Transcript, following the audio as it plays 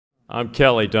I'm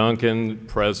Kelly Duncan,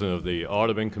 President of the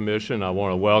Audubon Commission. I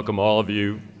want to welcome all of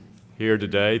you here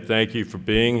today. Thank you for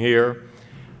being here.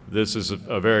 This is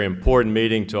a very important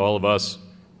meeting to all of us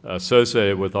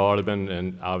associated with Audubon,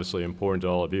 and obviously important to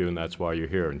all of you, and that's why you're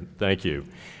here, and thank you.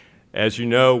 As you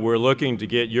know, we're looking to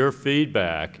get your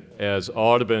feedback as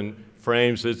Audubon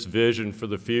frames its vision for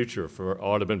the future for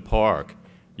Audubon Park.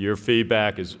 Your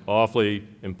feedback is awfully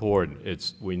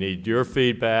important. We need your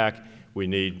feedback, we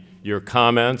need your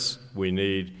comments, we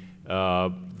need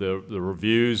the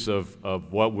reviews of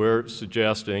what we're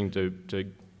suggesting to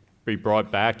be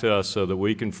brought back to us so that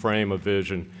we can frame a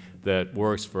vision that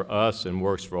works for us and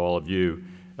works for all of you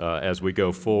as we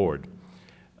go forward.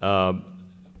 I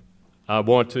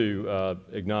want to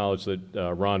acknowledge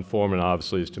that Ron Forman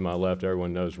obviously is to my left.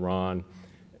 Everyone knows Ron.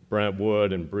 Brent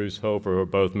Wood and Bruce Hofer are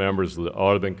both members of the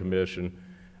Audubon Commission,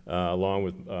 along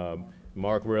with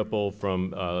Mark Ripple from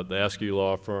the Eskew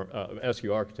Law firm,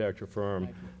 Eskew Architecture firm,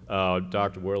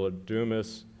 Dr. Willard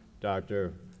Dumas,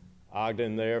 Dr.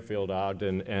 Ogden there, Field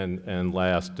Ogden, and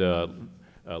last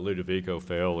Ludovico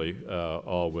Feoli,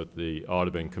 all with the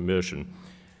Audubon Commission.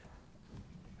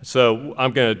 So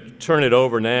I'm going to turn it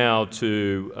over now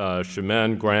to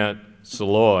Shemin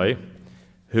Grant-Saloy,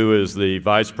 who is the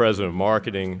Vice President of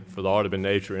Marketing for the Audubon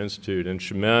Nature Institute, and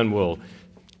Shemin will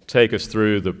take us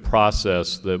through the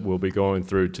process that we'll be going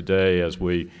through today as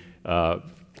we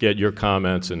get your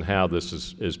comments and how this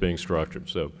is being structured.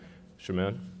 So,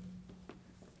 Shemin.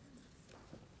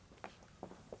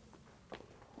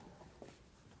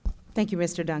 Thank you,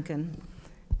 Mr. Duncan.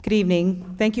 Good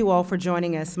evening. Thank you all for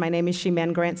joining us. My name is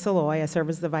Shemin Grant-Saloy. I serve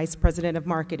as the Vice President of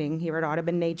Marketing here at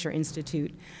Audubon Nature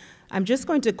Institute. I'm just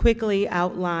going to quickly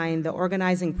outline the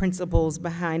organizing principles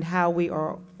behind how we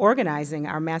are organizing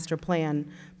our master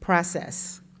plan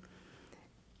process.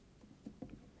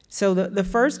 So the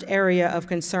first area of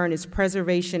concern is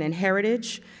preservation and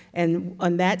heritage, and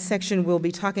on that section we'll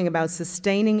be talking about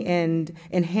sustaining and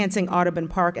enhancing Audubon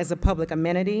Park as a public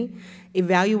amenity,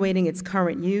 evaluating its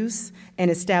current use, and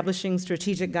establishing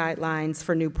strategic guidelines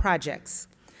for new projects.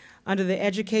 Under the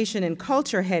Education and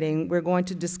Culture heading, we're going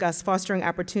to discuss fostering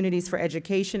opportunities for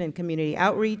education and community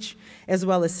outreach, as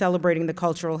well as celebrating the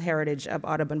cultural heritage of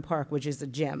Audubon Park, which is a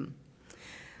gem.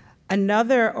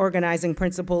 Another organizing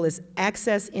principle is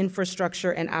access,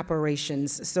 infrastructure, and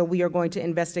operations. So we are going to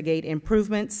investigate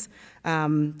improvements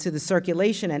to the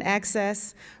circulation and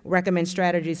access, recommend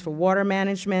strategies for water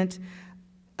management,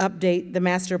 update the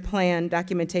master plan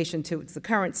documentation to its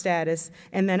current status,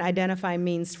 and then identify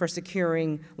means for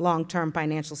securing long-term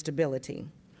financial stability.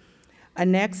 A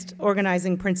next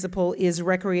organizing principle is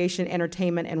recreation,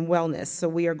 entertainment, and wellness. So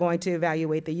we are going to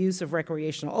evaluate the use of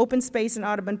recreational open space in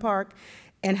Audubon Park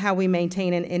and how we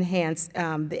maintain and enhance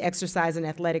the exercise and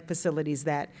athletic facilities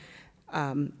that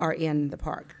are in the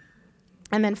park.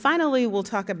 And then finally, we'll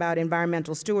talk about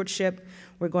environmental stewardship.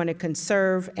 We're going to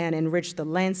conserve and enrich the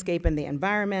landscape and the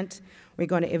environment. We're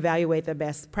going to evaluate the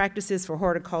best practices for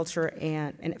horticulture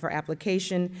and for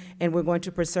application, and we're going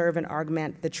to preserve and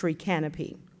augment the tree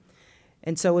canopy.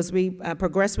 And so as we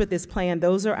progress with this plan,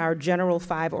 those are our general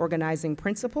 5 organizing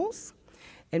principles.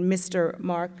 And Mr.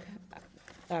 Mark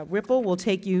Ripple will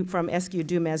take you from Eskew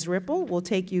Dumas Ripple, will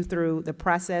take you through the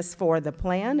process for the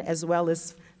plan as well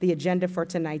as the agenda for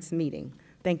tonight's meeting.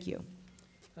 Thank you.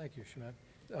 Thank you,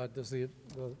 Shemin. Does the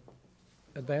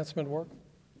advancement work?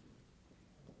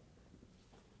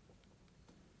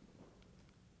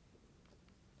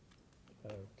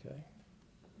 Okay.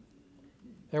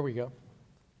 There we go.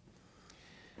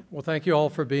 Well, thank you all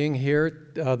for being here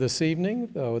this evening.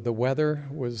 The weather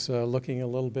was looking a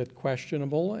little bit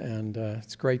questionable, and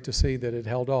it's great to see that it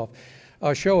held off.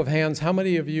 A show of hands, how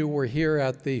many of you were here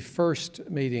at the first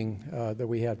meeting that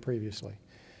we had previously?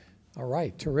 All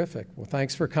right, terrific. Well,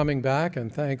 thanks for coming back,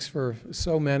 and thanks for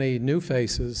so many new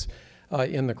faces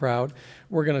in the crowd.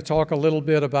 We're going to talk a little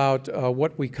bit about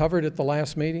what we covered at the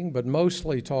last meeting, but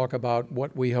mostly talk about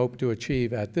what we hope to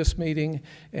achieve at this meeting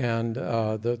and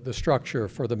the structure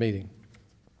for the meeting.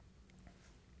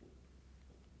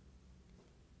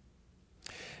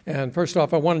 And first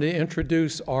off, I wanted to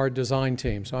introduce our design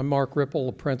team. So I'm Mark Ripple,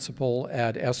 a principal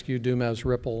at Eskew Dumas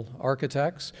Ripple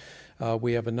Architects.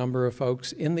 We have a number of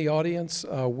folks in the audience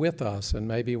with us, and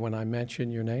maybe when I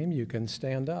mention your name, you can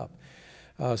stand up.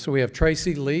 So we have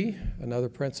Tracy Lee, another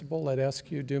principal at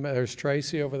Eskew Dumas. There's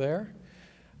Tracy over there.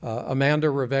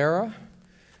 Amanda Rivera.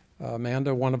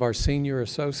 Amanda, one of our senior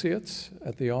associates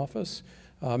at the office.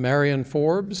 Marion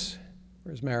Forbes.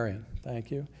 Where's Marion?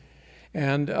 Thank you.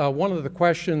 And one of the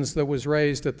questions that was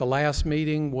raised at the last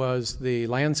meeting was the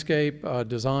landscape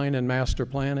design and master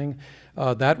planning.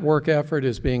 That work effort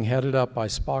is being headed up by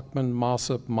Spockman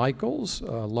Mossop Michaels,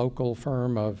 a local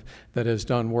firm that has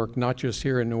done work not just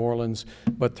here in New Orleans,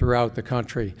 but throughout the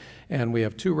country. And we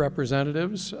have two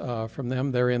representatives from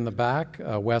them. They're in the back,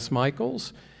 Wes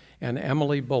Michaels and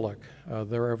Emily Bullock.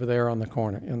 They're over there in the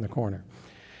corner.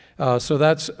 So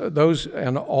that's those,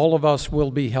 and all of us will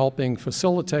be helping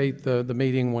facilitate the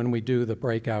meeting when we do the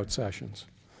breakout sessions.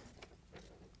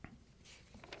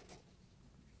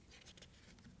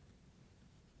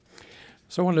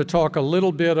 So I wanted to talk a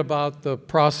little bit about the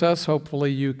process.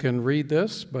 Hopefully you can read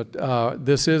this, but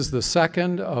this is the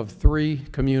second of 3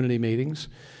 community meetings.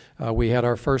 We had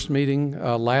our first meeting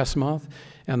last month,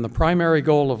 and the primary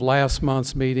goal of last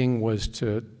month's meeting was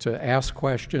to ask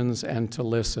questions and to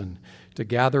listen, to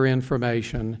gather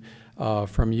information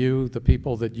from you, the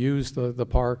people that use the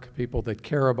park, people that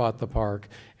care about the park,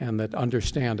 and that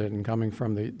understand it, and coming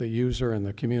from the user and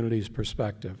the community's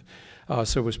perspective.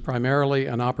 So it was primarily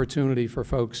an opportunity for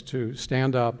folks to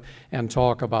stand up and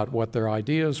talk about what their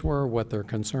ideas were, what their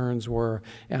concerns were,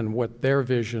 and what their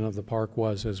vision of the park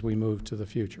was as we move to the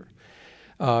future.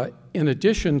 In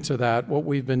addition to that, what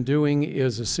we've been doing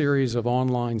is a series of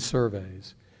online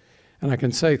surveys. And I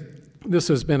can say this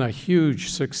has been a huge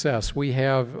success. We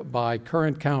have, by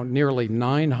current count, nearly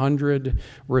 900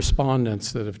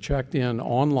 respondents that have checked in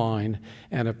online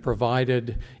and have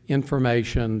provided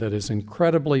information that is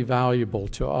incredibly valuable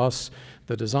to us,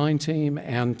 the design team,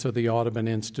 and to the Audubon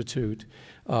Institute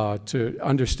to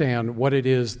understand what it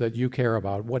is that you care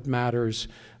about, what matters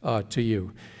to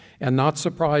you. And not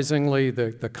surprisingly,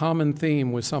 the common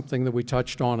theme was something that we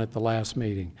touched on at the last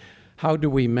meeting. How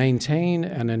do we maintain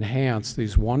and enhance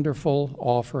these wonderful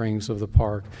offerings of the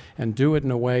park and do it in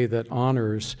a way that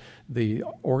honors the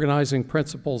organizing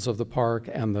principles of the park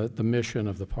and the mission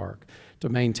of the park, to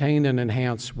maintain and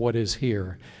enhance what is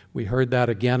here? We heard that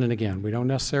again and again. We don't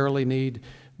necessarily need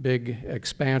big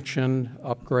expansion,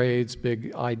 upgrades,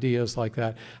 big ideas like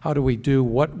that. How do we do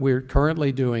what we're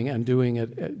currently doing and do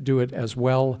it as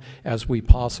well as we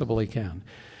possibly can?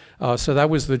 So that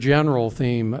was the general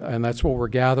theme, and that's what we're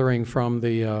gathering from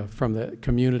the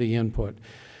community input.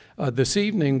 This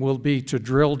evening will be to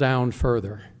drill down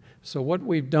further. So what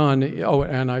we've done,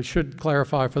 and I should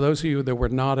clarify for those of you that were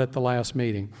not at the last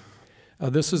meeting,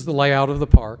 this is the layout of the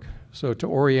park. So to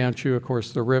orient you, of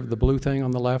course, the blue thing on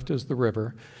the left is the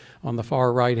river. On the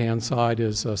far right-hand side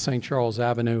is St. Charles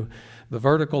Avenue. The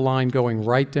vertical line going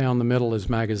right down the middle is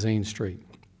Magazine Street.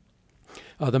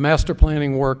 The master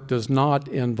planning work does not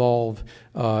involve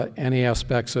any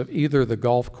aspects of either the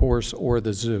golf course or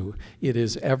the zoo. It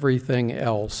is everything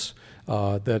else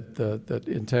that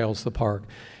entails the park.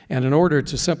 And in order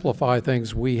to simplify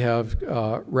things, we have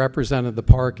represented the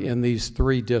park in these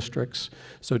 3 districts.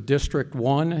 So District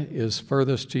 1 is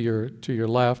furthest to your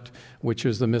left, which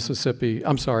is the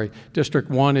District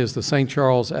 1 is the St.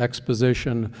 Charles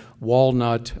Exposition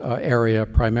Walnut area,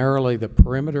 primarily the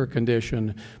perimeter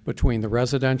condition between the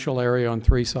residential area on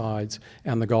 3 sides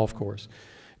and the golf course.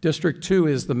 District 2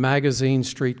 is the Magazine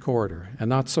Street corridor, and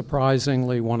not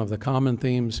surprisingly, one of the common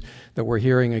themes that we're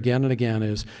hearing again and again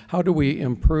is how do we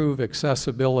improve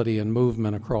accessibility and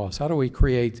movement across? How do we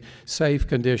create safe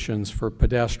conditions for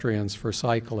pedestrians, for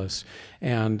cyclists?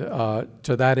 And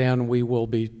to that end, we will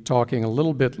be talking a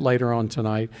little bit later on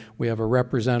tonight. We have a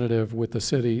representative with the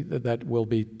city that will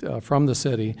be from the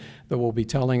city that will be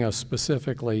telling us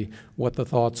specifically what the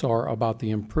thoughts are about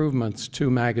the improvements to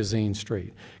Magazine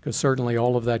Street, because certainly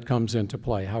all of that comes into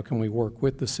play. How can we work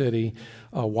with the city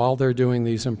while they're doing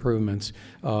these improvements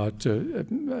to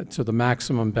the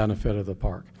maximum benefit of the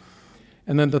park?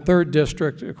 And then the 3rd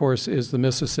district, of course, is the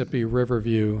Mississippi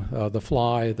Riverview, the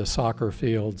fly, the soccer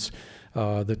fields,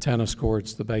 the tennis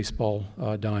courts, the baseball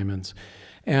diamonds.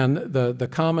 And the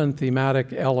common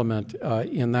thematic element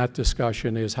in that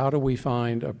discussion is how do we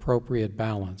find appropriate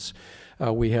balance?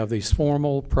 We have these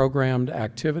formal programmed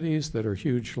activities that are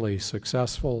hugely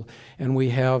successful, and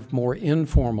we have more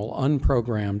informal,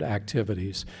 unprogrammed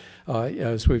activities.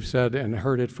 As we've said and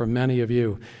heard it from many of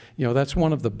you, that's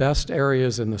one of the best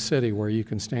areas in the city where you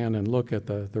can stand and look at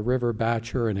the river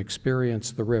Batcher and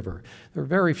experience the river. There are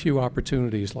very few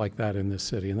opportunities like that in this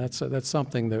city, and that's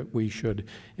something that we should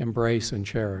embrace and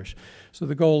cherish. So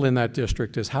the goal in that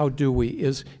district is how do we,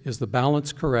 is the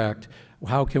balance correct?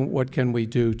 What can we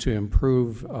do to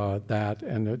improve that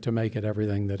and to make it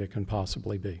everything that it can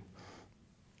possibly be?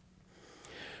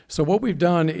 So what we've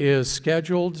done is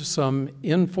scheduled some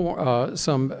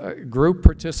group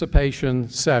participation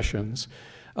sessions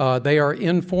They are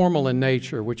informal in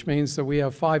nature, which means that we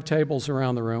have 5 tables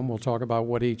around the room. We'll talk about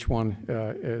what each one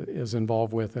is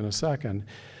involved with in a second.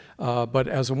 But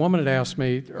as a woman had asked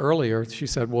me earlier, she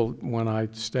said, well, when I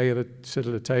sit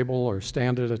at a table or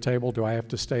stand at a table, do I have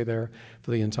to stay there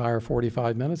for the entire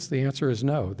 45 minutes? The answer is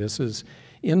no. This is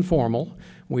informal.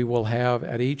 We will have,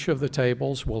 at each of the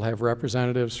tables, we'll have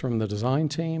representatives from the design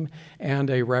team and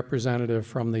a representative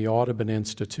from the Audubon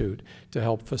Institute to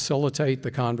help facilitate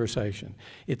the conversation.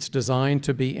 It's designed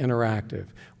to be interactive.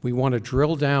 We want to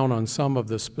drill down on some of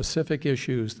the specific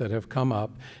issues that have come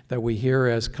up that we hear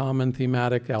as common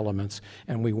thematic elements,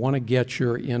 and we want to get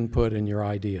your input and your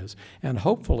ideas. And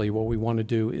hopefully what we want to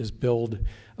do is build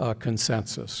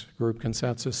consensus, group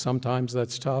consensus. Sometimes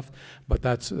that's tough, but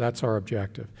that's our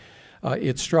objective.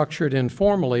 It's structured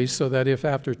informally so that if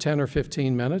after 10 or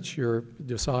 15 minutes you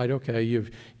decide, okay,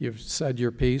 you've said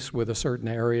your piece with a certain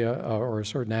area or a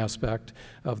certain aspect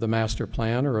of the master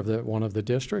plan or of one of the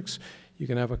districts, you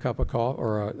can have a cup of coffee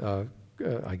or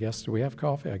I guess, do we have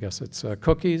coffee? I guess it's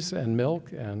cookies and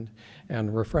milk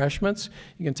and refreshments.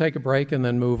 You can take a break and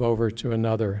then move over to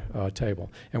another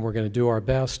table. And we're going to do our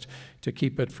best to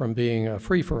keep it from being a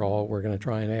free-for-all. We're going to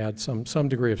try and add some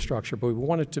degree of structure, but we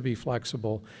want it to be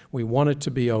flexible. We want it to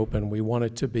be open. We want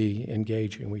it to be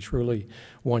engaging. We truly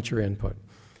want your input.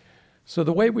 So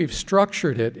the way we've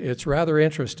structured it, it's rather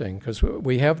interesting because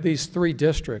we have these 3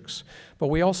 districts, but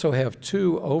we also have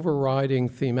 2 overriding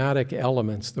thematic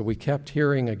elements that we kept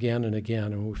hearing again and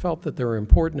again, and we felt that they were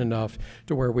important enough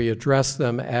to where we address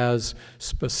them as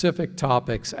specific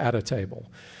topics at a table.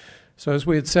 So as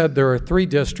we had said, there are 3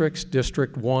 districts,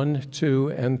 District 1,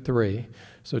 2, and 3.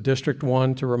 So District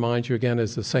 1, to remind you again,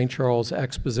 is the St. Charles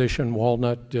Exposition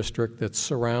Walnut District that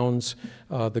surrounds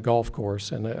the golf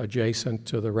course and adjacent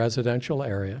to the residential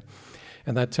area.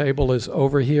 And that table is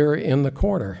over here in the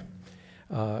corner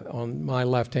on my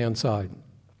left-hand side.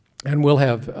 And we'll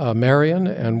have Marion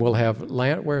and we'll have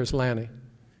where's Lanny?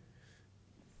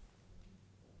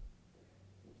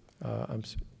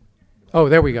 Oh,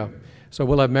 there we go. So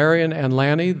we'll have Marion and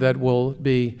Lanny that will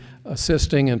be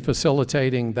assisting and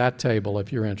facilitating that table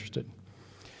if you're interested.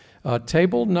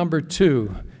 Table number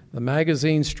 2, the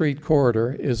Magazine Street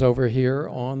corridor, is over here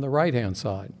on the right-hand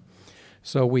side.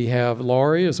 So we have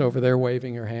Laurie is over there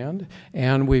waving her hand,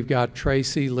 and we've got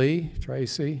Tracy Lee.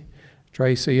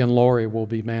 Tracy and Laurie will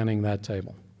be manning that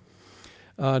table.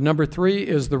 Number 3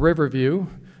 is the Riverview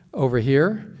over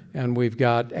here. And we've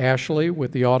got Ashley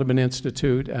with the Audubon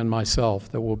Institute and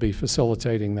myself that will be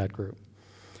facilitating that group.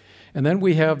 And then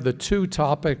we have the 2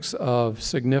 topics of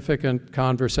significant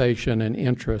conversation and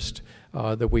interest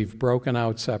that we've broken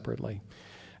out separately.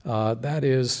 That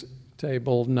is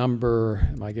table number,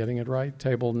 am I getting it right?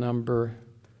 Table number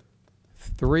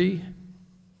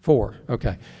 4,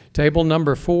 okay. Table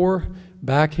number 4,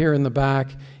 back here in the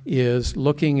back, is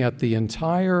looking at the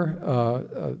entire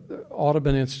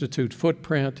Audubon Institute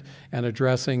footprint and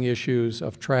addressing issues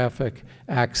of traffic,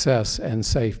 access, and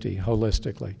safety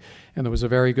holistically. And there was a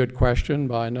very good question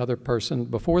by another person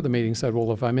before the meeting said,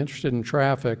 well, if I'm interested in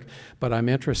traffic, but I'm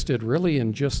interested really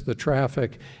in just the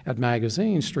traffic at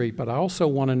Magazine Street, but I also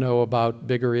want to know about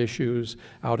bigger issues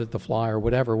out at the fly or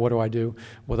whatever, what do I do?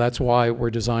 Well, that's why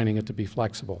we're designing it to be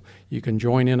flexible. You can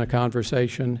join in a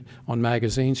conversation on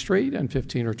Magazine Street, and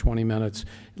 15 or 20 minutes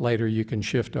later you can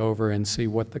shift over and see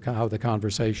how the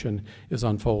conversation is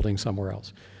unfolding somewhere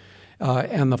else.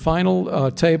 And the final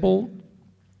table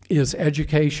is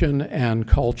education and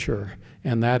culture,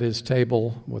 and that is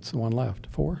table, what's the one left?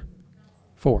 4?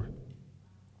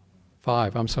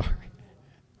 5, I'm sorry.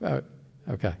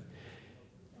 Okay.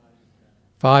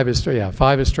 5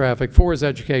 is traffic, 4 is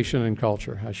education and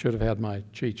culture. I should have had my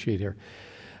cheat sheet here.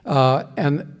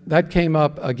 And that came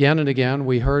up again and again.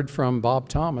 We heard from Bob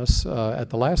Thomas at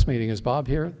the last meeting. Is Bob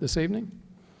here this evening?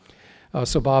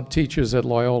 So Bob teaches at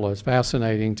Loyola. It's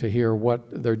fascinating to hear what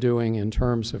they're doing in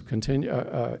terms of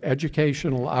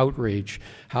educational outreach,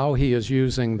 how he is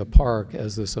using the park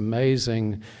as this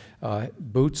amazing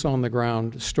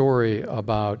boots-on-the-ground story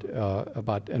about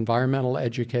environmental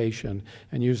education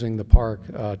and using the park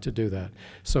to do that.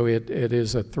 So it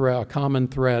is a common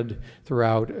thread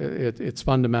throughout. It's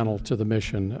fundamental to the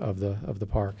mission of the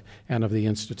park and of the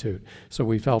Institute. So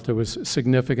we felt it was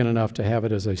significant enough to have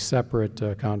it as a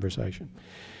separate conversation.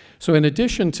 So in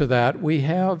addition to that, we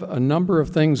have a number of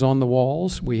things on the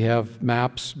walls. We have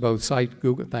maps, both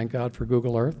Google, thank God for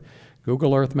Google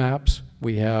Earth maps,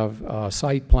 we have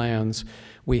site plans,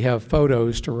 we have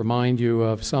photos to remind you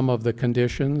of some of the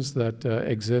conditions that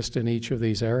exist in each of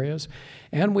these areas,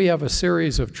 and we have a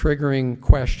series of triggering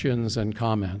questions and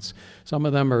comments. Some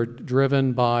of them are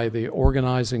driven by the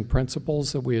organizing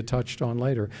principles that we had touched on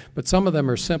later, but some of them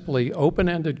are simply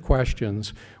open-ended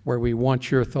questions where we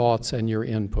want your thoughts and your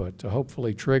input to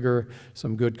hopefully trigger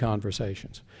some good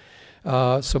conversations.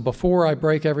 So before I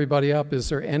break everybody up, is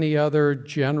there any other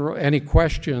any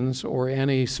questions or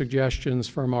any suggestions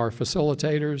from our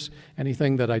facilitators?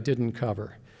 Anything that I didn't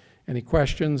cover? Any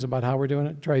questions about how we're doing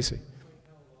it? Tracy?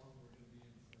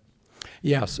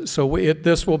 Yes, so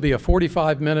this will be a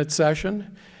 45-minute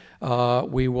session.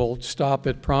 We will stop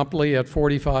it promptly at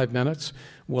 45 minutes.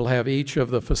 We'll have each of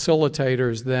the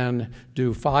facilitators then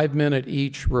do 5-minute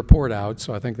each report out.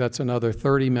 So I think that's another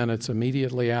 30 minutes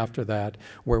immediately after that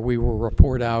where we will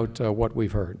report out what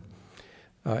we've heard.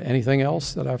 Anything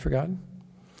else that I've forgotten?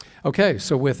 Okay,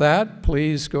 so with that,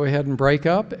 please go ahead and break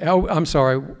up. Oh, I'm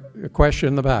sorry, a question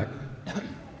in the back.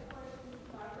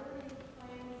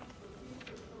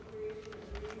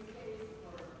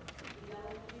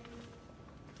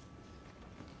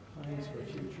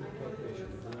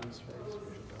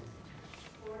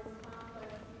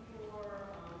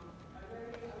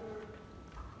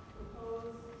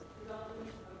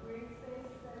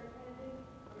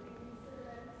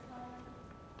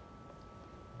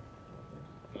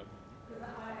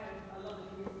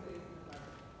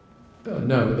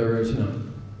 No, there is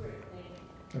none.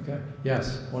 Okay.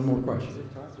 Yes, one more question. Is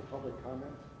it time for public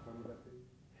comment?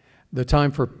 The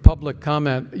time for public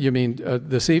comment, you mean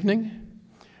this evening?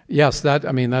 Yes, that's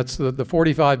the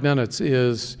 45 minutes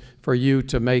is for you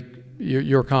to make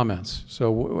your comments.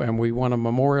 So, and we want to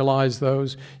memorialize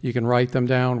those. You can write them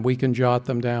down, we can jot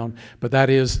them down, but that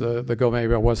is the goal.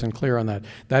 Maybe I wasn't clear on that.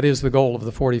 That is the goal of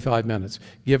the 45 minutes.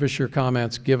 Give us your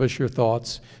comments, give us your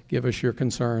thoughts, give us your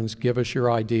concerns, give us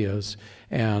your ideas,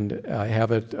 and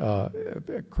have it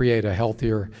create a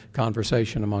healthier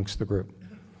conversation amongst the group.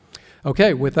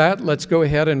 Okay, with that, let's go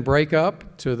ahead and break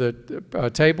up to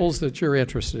the tables that you're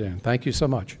interested in. Thank you so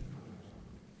much.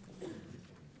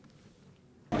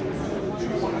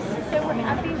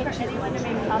 Anyone to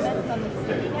make comments on the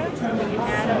sticky notes, and we can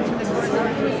add them to the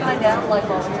board. Should we find out, like,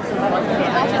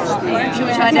 should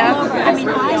we find out? I mean,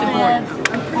 I live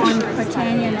on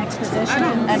Britannia next position,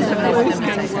 And so they always would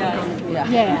kind of say,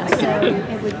 yeah, so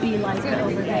it would be like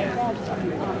over there.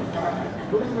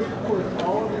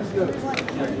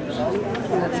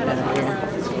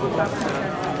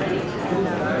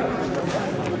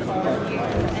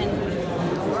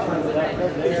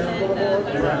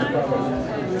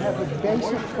 We have a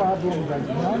basic problem that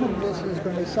none of this is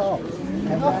going to solve.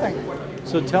 And nothing.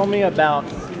 So tell me about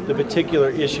the particular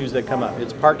issues that come up.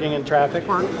 It's parking and traffic?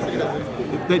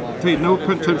 They paid no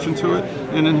attention to it,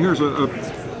 and then here's a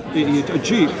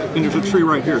Jeep, and there's a tree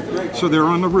right here. So they're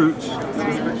on the routes.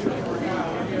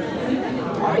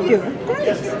 Are you?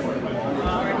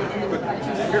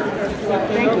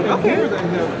 Thank you. Okay.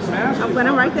 I'm going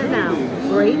to write that down.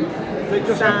 Great.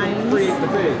 Signs.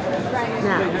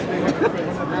 Now.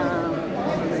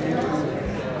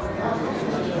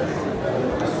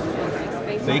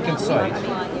 Vacant site,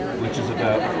 which is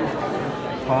about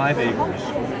 5 acres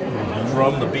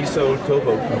from the Biso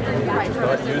Towboat Company, which is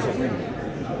not using it.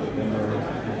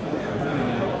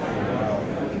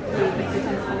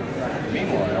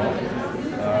 Meanwhile,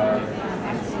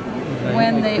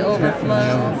 when they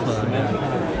overflow,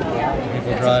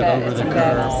 People drive over the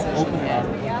curb.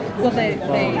 well, they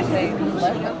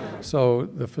let them. So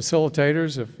the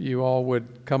facilitators, if you all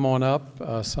would come on up,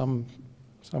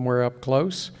 somewhere up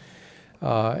close,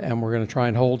 and we're going to try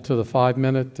and hold to the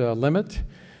 5-minute limit.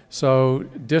 So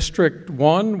District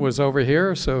 1 was over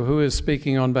here, so who is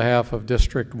speaking on behalf of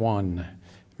District 1?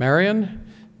 Marion?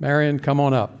 Marion, come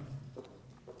on up.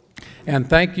 And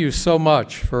thank you so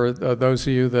much for those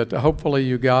of you that hopefully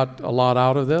you got a lot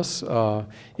out of this.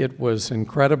 It was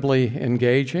incredibly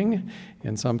engaging,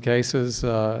 in some cases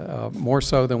more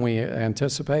so than we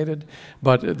anticipated.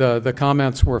 But the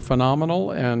comments were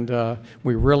phenomenal, and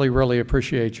we really, really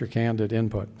appreciate your candid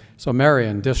input. So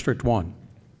Marion, District 1.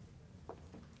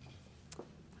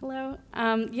 Hello.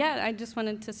 Yeah, I just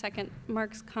wanted to second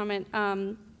Mark's comment.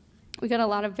 We got a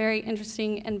lot of very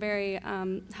interesting and very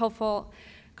helpful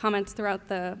comments throughout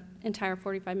the entire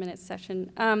 45-minute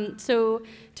session. So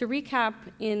to recap,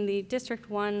 in the District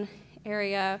 1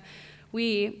 area,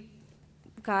 we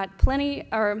got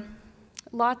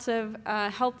lots of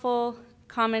helpful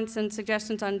comments and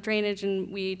suggestions on drainage,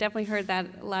 and we definitely heard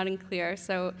that loud and clear.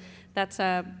 So that's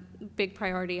a big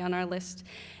priority on our list.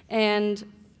 And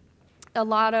a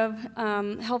lot of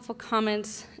helpful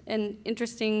comments and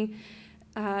interesting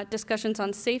discussions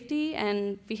on safety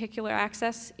and vehicular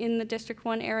access in the District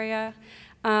 1 area.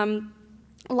 A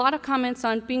lot of comments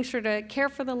on being sure to care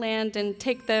for the land and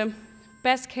take the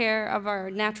best care of our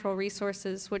natural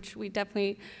resources, which we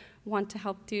definitely want to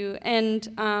help do, and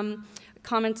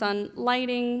comments on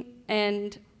lighting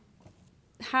and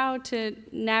how to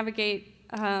navigate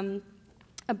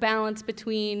a balance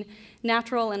between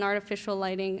natural and artificial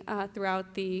lighting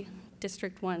throughout the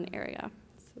District 1 area.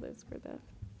 So those were the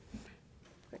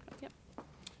quick ones. Yep.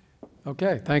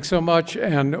 Okay, thanks so much.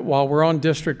 And while we're on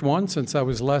District 1, since I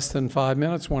was less than 5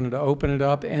 minutes, wanted to open it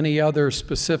up. Any other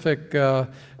specific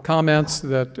comments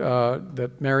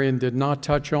that Marion did not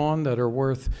touch on that are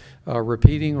worth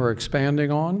repeating or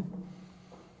expanding on?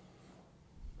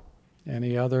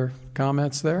 Any other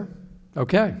comments there?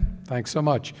 Okay, thanks so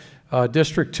much.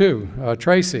 District 2,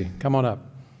 Tracy, come on up.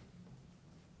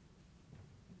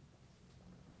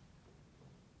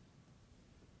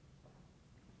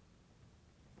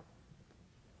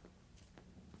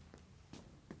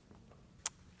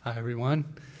 Hi, everyone.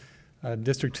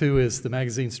 District 2 is the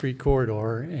Magazine Street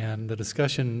corridor, and the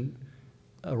discussion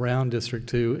around District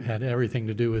 2 had everything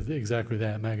to do with exactly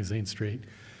that, Magazine Street.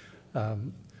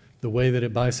 The way that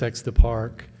it bisects the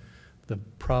park, the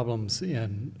problems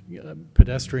in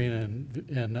pedestrian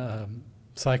and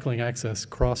cycling access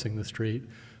crossing the street.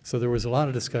 So there was a lot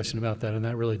of discussion about that, and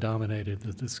that really dominated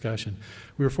the discussion.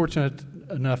 We were fortunate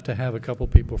enough to have a couple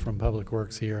people from Public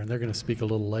Works here, and they're going to speak a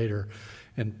little later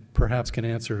and perhaps can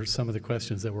answer some of the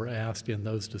questions that were asked in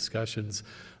those discussions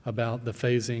about the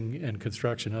phasing and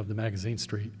construction of the Magazine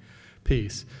Street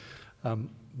piece.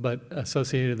 But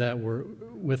associated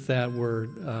with that were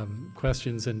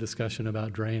questions and discussion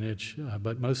about drainage,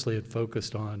 but mostly it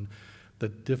focused on the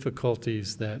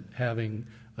difficulties that having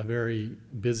a very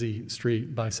busy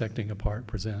street bisecting a park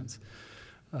presents.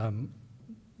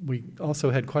 We also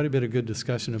had quite a bit of good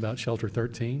discussion about Shelter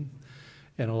 13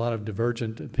 and a lot of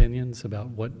divergent opinions about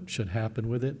what should happen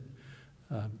with it.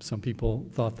 Some people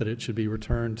thought that it should be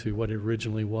returned to what it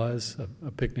originally was,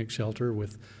 a picnic shelter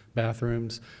with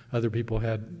bathrooms. Other people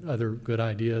had other good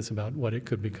ideas about what it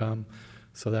could become.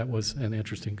 So that was an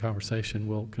interesting conversation.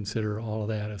 We'll consider all of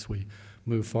that as we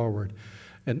move forward.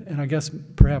 And I guess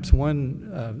perhaps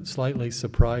one slightly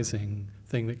surprising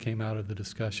thing that came out of the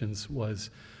discussions was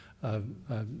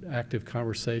an active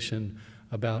conversation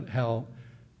about how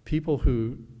people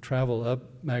who travel up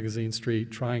Magazine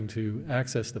Street trying to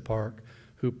access the park,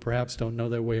 who perhaps don't know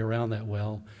their way around that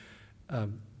well,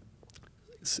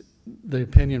 the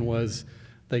opinion was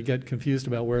they get confused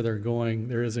about where they're going.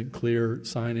 There isn't clear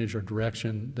signage or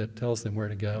direction that tells them where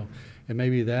to go. And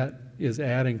maybe that is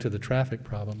adding to the traffic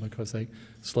problem because they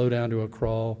slow down to a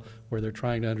crawl where they're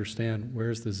trying to understand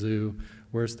where's the zoo,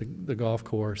 where's the golf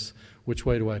course, which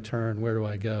way do I turn, where do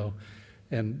I go?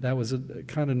 And that was a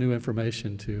kind of new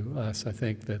information to us. I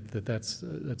think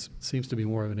that seems to be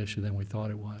more of an issue than we thought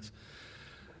it was.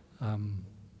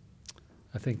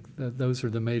 I think that those are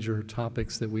the major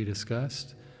topics that we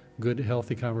discussed. Good,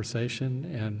 healthy conversation,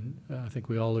 and I think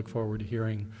we all look forward to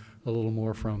hearing a little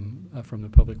more from the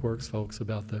Public Works folks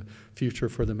about the future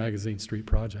for the Magazine Street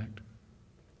project.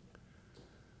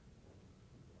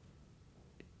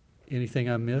 Anything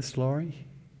I missed, Laurie?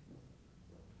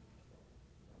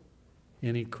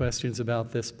 Any questions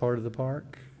about this part of the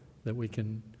park that we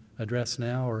can address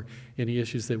now, or any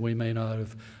issues that we may not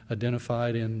have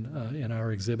identified in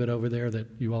our exhibit over there that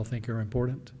you all think are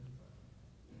important?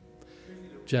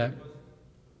 Jack?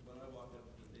 When I walked up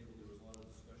to the table, there was a lot of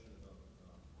discussion about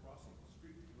crossings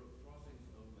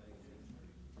of Magazine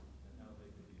Street and how they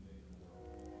could be made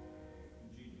more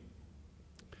congenial.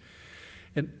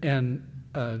 And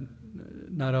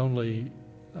not only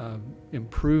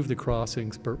improve the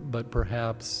crossings, but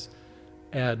perhaps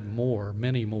add more,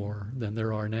 many more than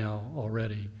there are now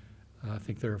already. I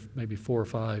think there are maybe 4 or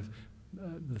 5.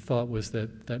 The thought was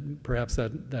that perhaps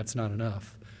that's not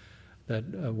enough. That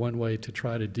one way to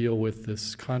try to deal with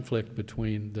this conflict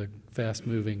between the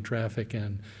fast-moving traffic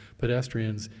and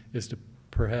pedestrians is to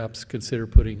perhaps consider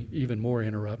putting even more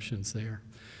interruptions there.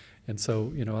 And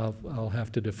so, you know, I'll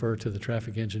have to defer to the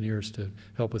traffic engineers to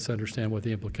help us understand what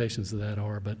the implications of that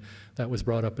are, but that was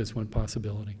brought up as one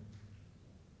possibility.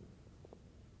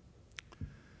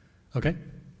 Okay,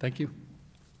 thank you.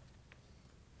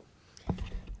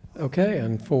 Okay,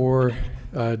 and for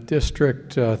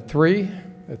District 3,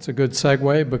 it's a good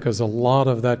segue because a lot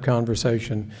of that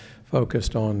conversation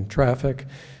focused on traffic.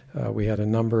 We had a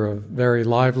number of very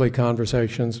lively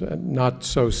conversations, not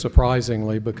so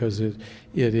surprisingly because it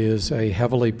is a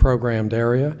heavily programmed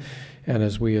area. And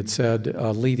as we had said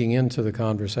leading into the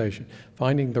conversation,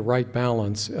 finding the right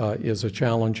balance is a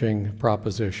challenging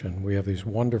proposition. We have these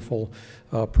wonderful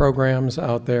programs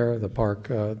out there. The park,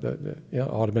 the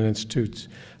Audubon Institute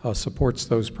supports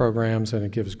those programs, and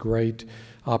it gives great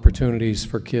opportunities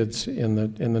for kids in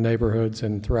the neighborhoods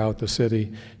and throughout the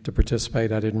city to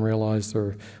participate. I didn't realize there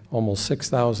are almost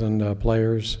 6,000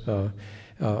 players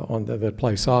that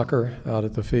play soccer out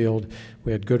at the field.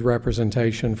 We had good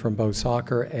representation from both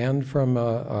soccer and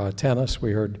from tennis.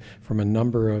 We heard from a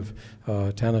number of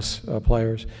tennis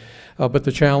players. But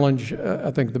the challenge, I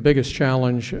think the biggest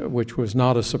challenge, which was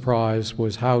not a surprise,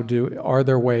 was are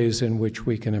there ways in which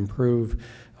we can improve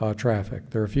traffic?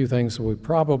 There are a few things that we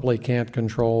probably can't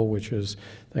control, which is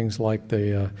things like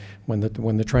when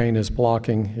the train is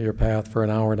blocking your path for an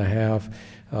hour and a half.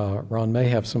 Ron may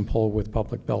have some pull with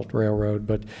Public Belt Railroad,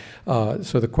 but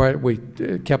we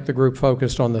kept the group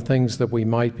focused on the things that we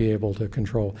might be able to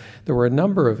control. There were a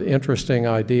number of interesting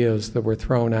ideas that were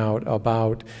thrown out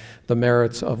about the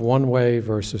merits of one-way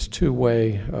versus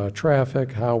two-way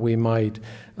traffic, how we might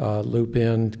loop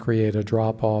in, create a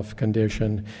drop-off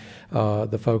condition.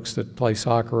 The folks that play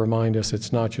soccer remind us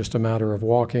it's not just a matter of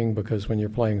walking, because when you're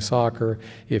playing soccer,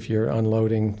 if you're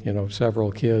unloading, several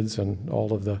kids and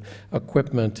all of the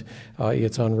equipment,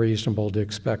 it's unreasonable to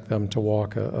expect them to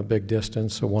walk a big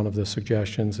distance. So one of the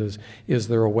suggestions is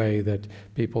there a way that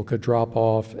people could drop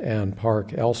off and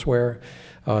park elsewhere?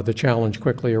 The challenge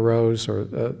quickly arose,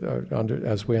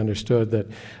 as we understood,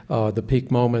 that the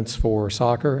peak moments for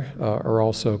soccer are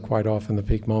also quite often the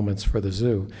peak moments for the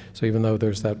zoo. So even though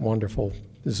there's that wonderful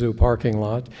zoo parking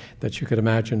lot that you could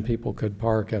imagine people could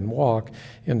park and walk,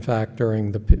 in fact,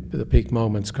 during the peak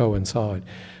moments coincide.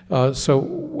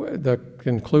 So the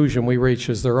conclusion we reached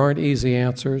is there aren't easy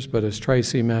answers, but as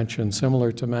Tracy mentioned,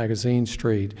 similar to Magazine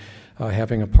Street,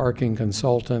 having a parking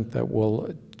consultant that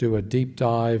will do a deep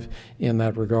dive in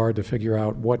that regard to figure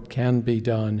out what can be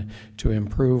done to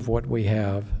improve what we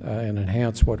have and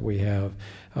enhance what we have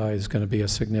is going to be a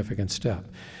significant step.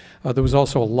 There was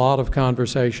also a lot of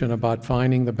conversation about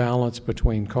finding the balance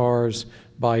between cars,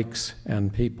 bikes,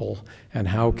 and people, and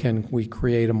how can we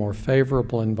create a more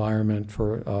favorable environment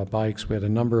for bikes. We had a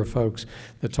number of folks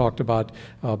that talked about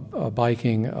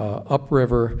biking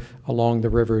upriver along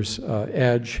the river's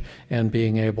edge and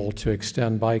being able to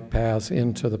extend bike paths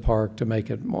into the park to make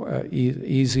it more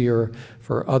easier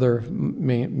for other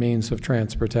means of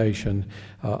transportation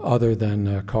other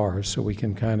than cars, so we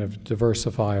can kind of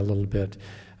diversify a little bit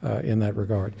in that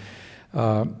regard.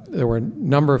 There were a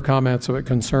number of comments about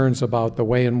concerns about the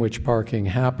way in which parking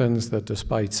happens, that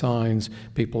despite signs,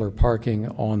 people are parking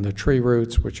on the tree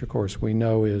roots, which of course we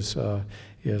know is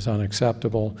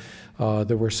unacceptable.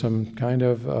 There were some kind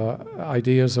of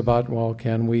ideas about, well,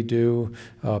 can we do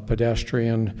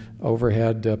overhead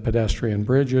pedestrian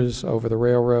bridges over the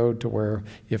railroad to where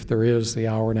if there is the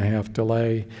hour-and-a-half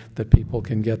delay, that people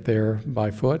can get there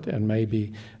by foot and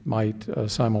maybe might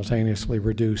simultaneously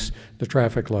reduce the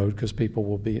traffic load because people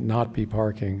will not be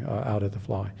parking out at the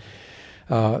fly.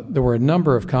 There were a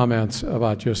number of comments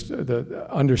about just the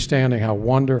understanding how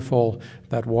wonderful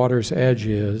that water's edge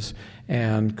is,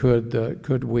 and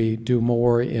could we do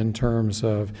more in terms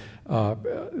of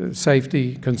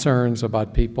safety concerns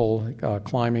about people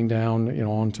climbing down,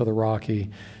 onto the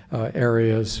rocky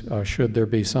areas? Should there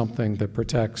be something that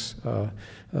protects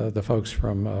the folks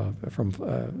from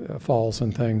falls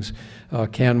and things?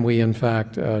 Can we, in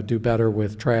fact, do better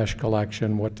with trash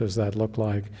collection? What does that look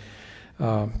like?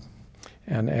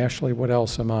 And Ashley, what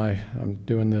else am I? I'm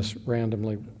doing this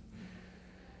randomly.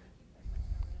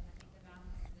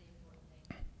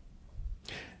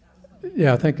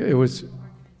 Yeah, I think it was.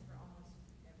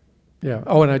 Yeah.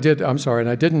 Oh, and I'm sorry, and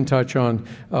I didn't touch on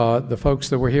the folks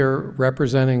that were here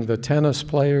representing the tennis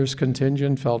players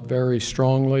contingent felt very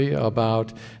strongly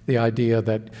about the idea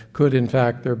that could, in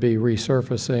fact, there be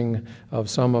resurfacing of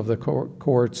some of the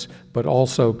courts, but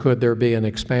also could there be an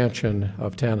expansion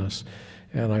of tennis?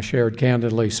 And I shared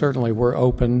candidly, certainly we're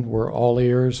all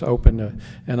ears, open to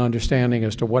an understanding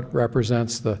as to what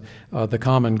represents the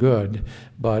common good.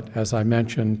 But as I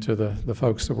mentioned to the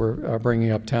folks that were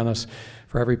bringing up tennis,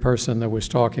 for every person that was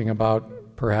talking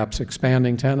about perhaps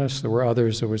expanding tennis, there were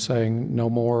others that were saying no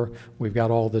more, we've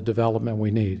got all the development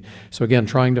we need. So again,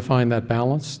 trying to find that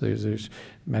balance. There's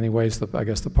In many ways, I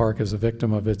guess the park is a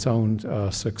victim of its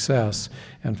own success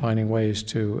and finding ways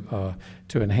to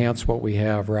enhance what we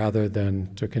have rather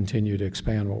than to continue to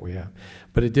expand what we have.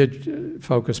 But it did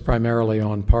focus primarily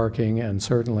on parking, and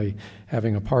certainly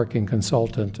having a parking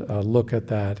consultant look at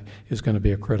that is going to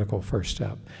be a critical first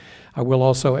step. I will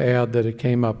also add that it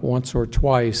came up once or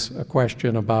twice, a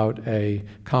question about a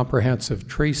comprehensive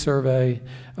tree survey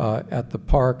at the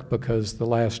park, because the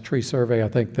last tree survey I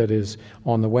think that is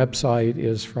on the website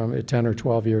is from 10 or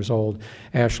 12 years old.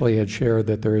 Ashley had shared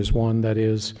that there is one that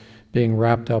is being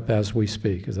wrapped up as we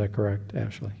speak. Is that correct,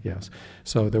 Ashley? Yes.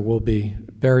 So there will be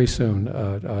very soon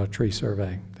a tree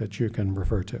survey that you can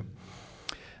refer to.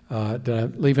 Did I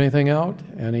leave anything out?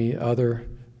 Any other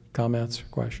comments or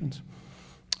questions?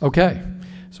 Okay,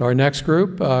 so our next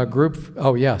group,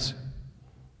 oh yes.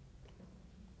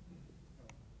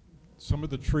 Some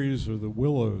of the trees are the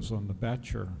willows on the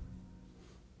Batcher.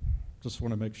 Just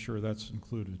want to make sure that's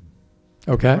included.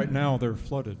 Okay. Right now they're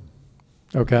flooded.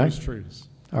 Okay. Those trees.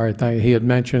 All right, he had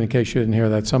mentioned, in case you didn't hear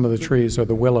that, some of the trees are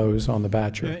the willows on the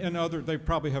Batcher. And other, they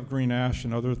probably have green ash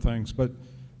and other things, but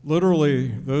literally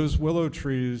those willow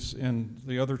trees and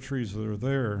the other trees that are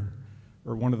there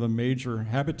are one of the major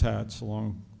habitats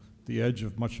along the edge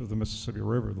of much of the Mississippi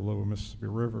River, the lower Mississippi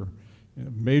River. A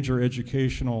major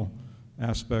educational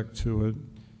aspect to it,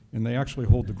 and they actually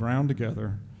hold the ground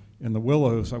together. And the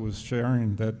willows, I was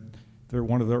sharing that they're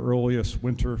one of the earliest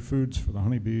winter foods for the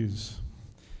honeybees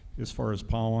as far as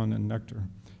pollen and nectar.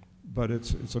 But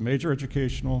it's a major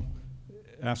educational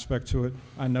aspect to it.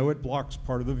 I know it blocks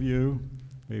part of the view.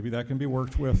 Maybe that can be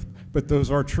worked with, but those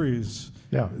are trees.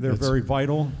 Yeah, they're very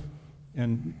vital,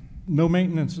 and no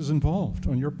maintenance is involved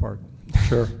on your part.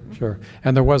 Sure, sure.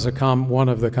 And there was one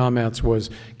of the comments was,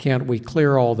 can't we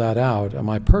clear all that out? And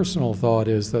my personal thought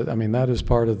is that, I mean, that is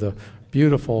part of the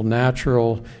beautiful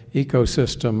natural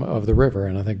ecosystem of the river.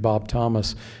 And I think Bob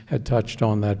Thomas had touched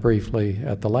on that briefly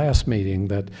at the last meeting,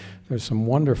 that there's some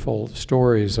wonderful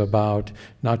stories about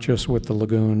not just with the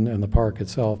lagoon and the park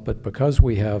itself, but because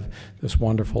we have this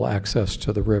wonderful access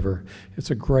to the river, it's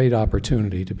a great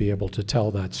opportunity to be able to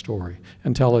tell that story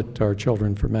and tell it to our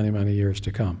children for many, many years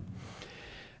to come.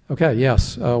 Okay,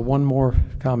 yes, one more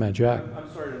comment, Jack.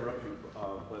 I'm sorry to interrupt you,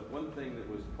 but one thing that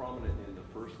was prominent in the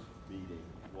first meeting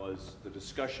was the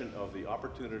discussion of the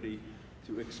opportunity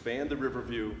to expand the river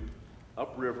view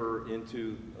upriver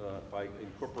into, by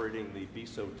incorporating the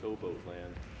Biso towboat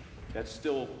land. That's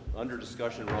still under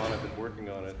discussion, Ron. I've been working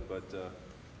on it, but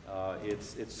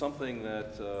it's something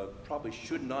that probably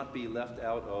should not be left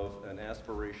out of an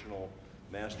aspirational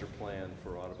master plan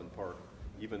for Audubon Park,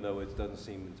 even though it doesn't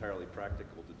seem entirely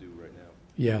practical to do right now.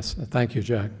 Yes, thank you,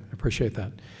 Jack. I appreciate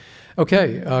that.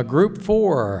 Okay, group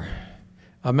 4.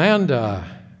 Amanda,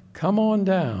 come on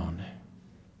down.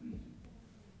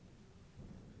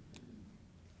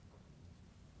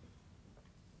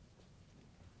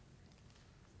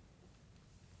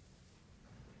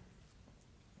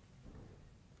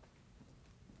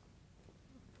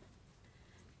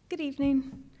 Good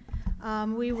evening.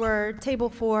 We were table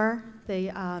 4, the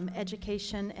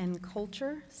education and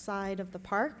culture side of the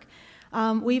park.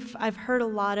 I've heard a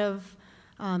lot of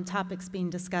topics being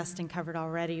discussed and covered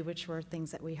already, which were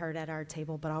things that we heard at our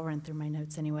table, but I'll run through my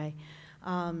notes anyway.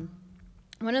 One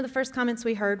of the first comments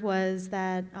we heard was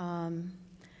that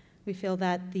we feel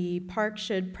that the park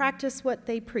should practice what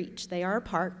they preach. They are a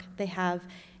park. They have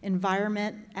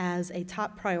environment as a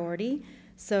top priority.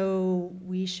 So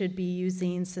we should be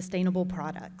using sustainable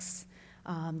products,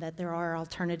 that there are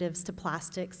alternatives to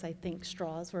plastics. I think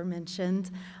straws were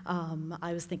mentioned.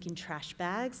 I was thinking trash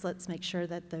bags. Let's make sure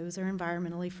that those are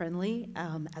environmentally friendly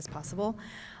as possible.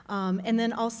 And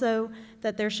then also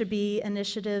that there should be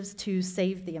initiatives to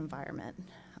save the environment.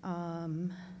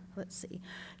 Let's see,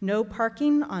 no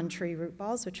parking on tree root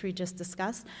balls, which we just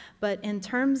discussed. But in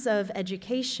terms of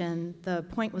education, the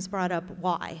point was brought up,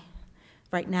 why?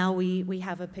 Right now, we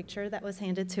have a picture that was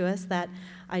handed to us that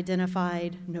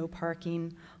identified no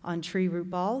parking on tree root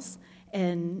balls,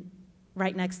 and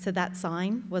right next to that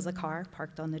sign was a car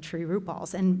parked on the tree root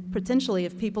balls. And potentially,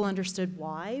 if people understood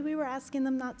why we were asking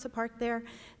them not to park there,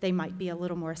 they might be a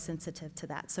little more sensitive to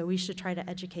that. So we should try to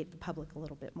educate the public a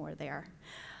little bit more there.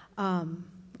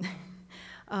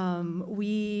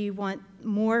 We want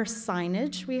more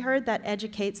signage, we heard, that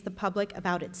educates the public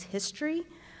about its history,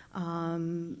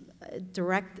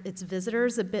 direct its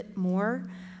visitors a bit more.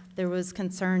 There was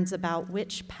concerns about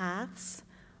which paths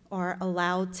are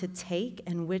allowed to take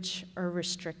and which are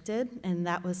restricted, and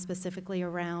that was specifically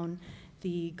around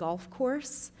the golf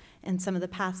course and some of the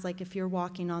paths, like if you're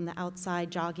walking on the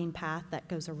outside jogging path that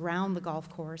goes around the golf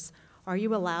course, Are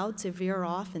you allowed to veer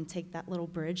off and take that little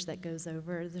bridge that goes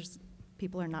over?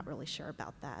 People are not really sure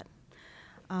about that.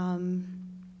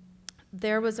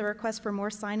 There was a request for more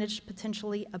signage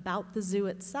potentially about the zoo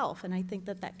itself, and I think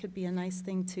that that could be a nice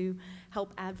thing to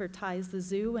help advertise the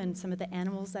zoo and some of the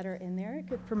animals that are in there. It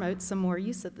could promote some more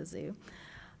use of the zoo.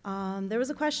 There was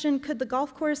a question, could the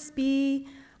golf course be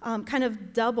kind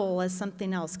of double as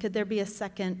something else? Could there be a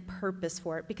second purpose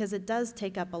for it? Because it does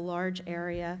take up a large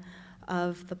area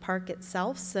of the park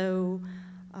itself, so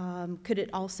could it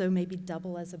also maybe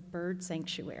double as a bird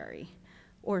sanctuary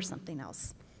or something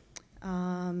else?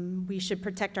 We should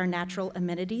protect our natural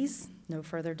amenities, no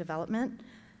further development.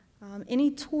 Any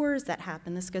tours that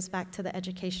happen, this goes back to the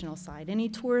educational side, any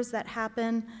tours that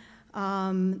happen,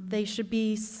 they should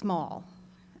be small.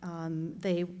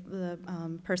 The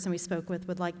person we spoke with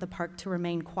would like the park to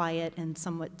remain quiet and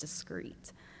somewhat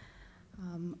discreet.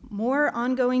 More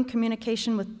ongoing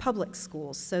communication with public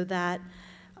schools so that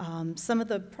some of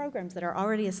the programs that are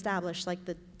already established, like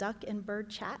the duck and bird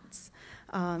chats,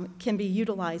 can be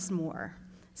utilized more.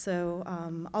 So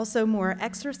also more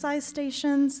exercise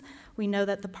stations. We know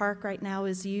that the park right now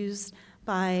is used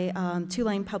by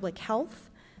Tulane Public Health.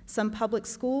 Some public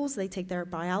schools, they take their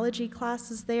biology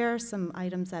classes there, some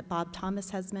items that Bob Thomas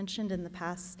has mentioned in the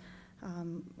past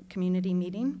community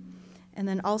meeting. And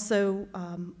then also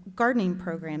gardening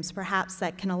programs, perhaps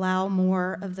that can allow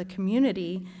more of the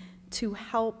community to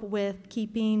help with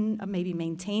keeping, maybe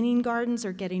maintaining gardens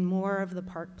or getting more of the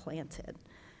park planted.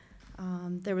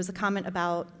 There was a comment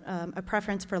about a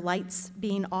preference for lights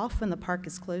being off when the park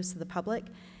is closed to the public,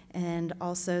 and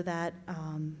also that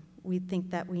we think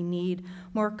that we need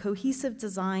more cohesive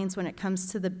designs when it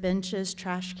comes to the benches,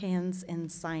 trash cans, and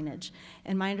signage.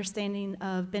 And my understanding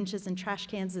of benches and trash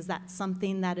cans is that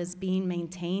something that is being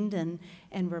maintained and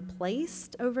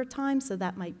replaced over time, so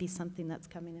that might be something that's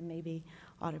coming, and maybe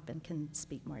Audubon can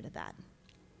speak more to that.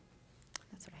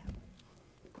 That's what I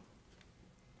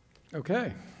have.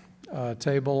 Okay.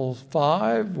 Table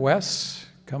 5, Wes,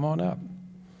 come on up.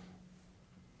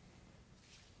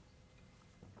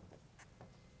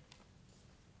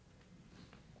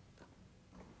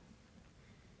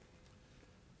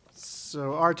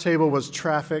 So our table was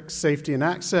traffic, safety, and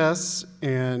access,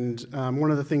 and one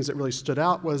of the things that really stood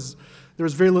out was there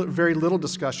was very little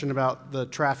discussion about the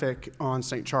traffic on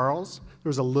St. Charles. There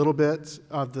was a little bit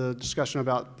of the discussion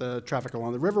about the traffic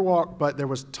along the Riverwalk, but there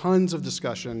was tons of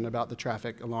discussion about the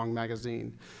traffic along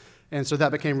Magazine. And so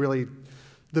that became really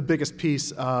the biggest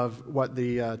piece of what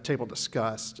the table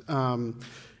discussed. There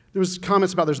was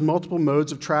comments about there's multiple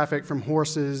modes of traffic, from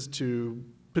horses to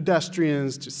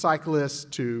pedestrians to cyclists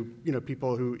to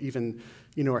people who even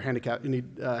are handicapped, need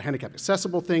handicap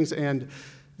accessible things, and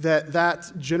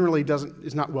that generally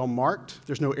is not well marked.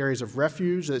 There's no areas of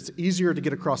refuge. It's easier to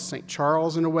get across St.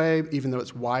 Charles in a way, even though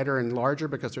it's wider and larger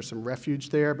because there's some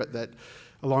refuge there, but that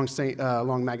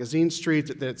along Magazine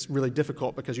Street, that's really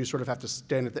difficult because you sort of have to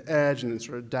stand at the edge and then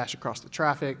sort of dash across the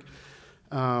traffic.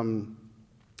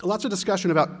 Lots of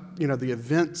discussion about the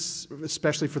events,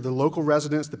 especially for the local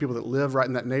residents, the people that live right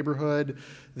in that neighborhood,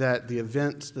 that the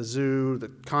events, the zoo, the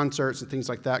concerts and things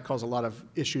like that cause a lot of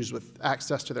issues with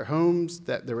access to their homes,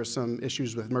 that there were some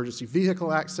issues with emergency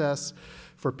vehicle access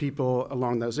for people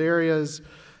along those areas.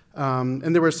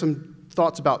 And there were some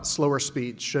thoughts about slower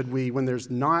speed. Should we, when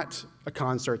there's not a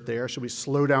concert there, should we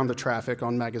slow down the traffic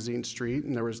on Magazine Street?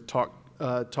 And there was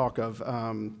talk of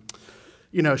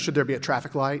should there be a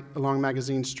traffic light along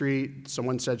Magazine Street?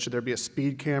 Someone said, should there be a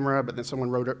speed camera? But then someone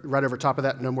wrote right over top of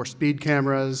that, no more speed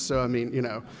cameras. So, I mean,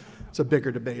 it's a bigger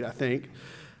debate, I think.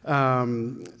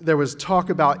 There was talk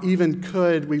about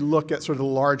could we look at sort of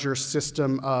the larger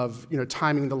system of,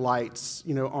 timing the lights,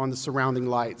 on the surrounding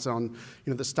lights, on,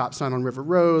 the stop sign on River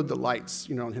Road, the lights,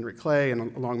 on Henry Clay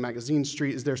and along Magazine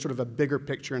Street. Is there sort of a bigger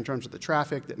picture in terms of the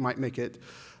traffic that might make it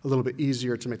a little bit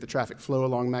easier to make the traffic flow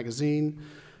along Magazine?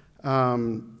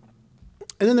 And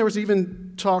then there was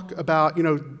even talk about,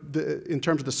 in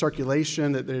terms of the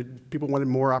circulation, that people wanted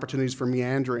more opportunities for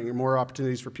meandering and more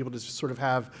opportunities for people to sort of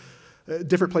have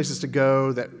different places to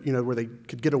go that, where they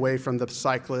could get away from the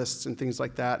cyclists and things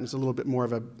like that. And it's a little bit more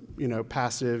of a,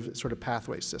 passive sort of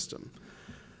pathway system.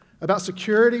 About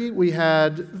security, we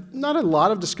had not a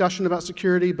lot of discussion about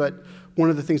security, but one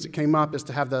of the things that came up is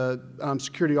to have the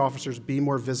security officers be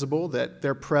more visible, that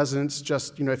their presence,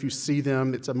 just, if you see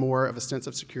them, it's more of a sense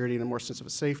of security and a more sense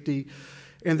of safety.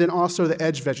 And then also the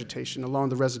edge vegetation along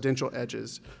the residential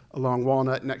edges, along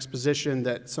Walnut and Exposition,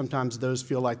 that sometimes those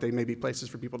feel like they may be places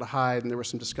for people to hide, and there was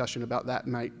some discussion about that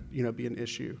might, be an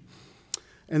issue.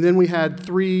 And then we had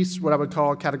 3, what I would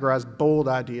call categorized bold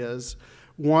ideas.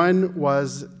 One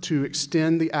was to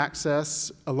extend the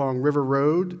access along River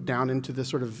Road down into the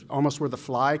sort of almost where the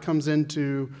fly comes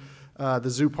into the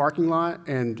zoo parking lot,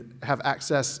 and have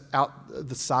access out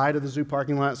the side of the zoo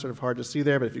parking lot. It's sort of hard to see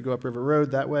there, but if you go up River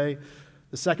Road that way.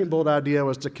 The second bold idea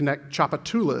was to connect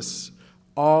Tchoupitoulas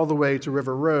all the way to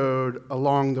River Road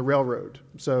along the railroad,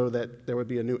 so that there would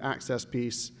be a new access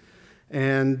piece.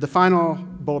 And the final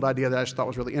bold idea that I just thought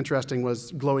was really interesting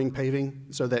was glowing paving,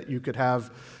 so that you could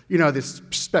have, you know, this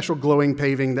special glowing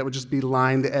paving that would just be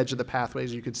line the edge of the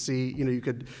pathways. You could see, you know, you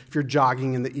could, if you're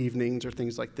jogging in the evenings or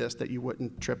things like this, that you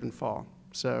wouldn't trip and fall.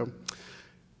 So,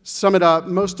 sum it up,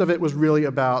 most of it was really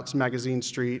about Magazine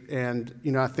Street, and,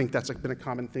 you know, I think that's been a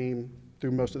common theme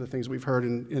through most of the things we've heard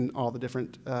in all the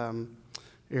different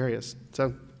areas.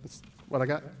 So, that's what I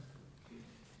got.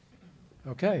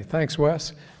 Okay, thanks,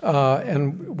 Wes.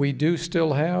 And we do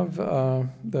still have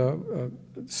the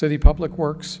City Public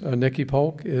Works. Nikki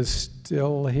Polk is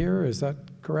still here. Is that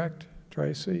correct,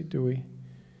 Tracy? Do we?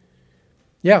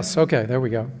 Yes, okay, there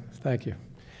we go. Thank you.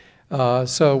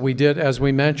 So we did, as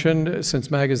we mentioned,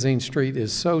 since Magazine Street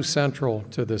is so central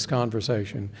to this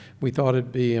conversation, we thought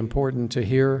it'd be important to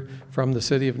hear from the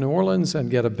City of New Orleans and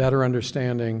get a better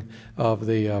understanding of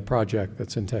the project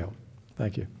that's entailed.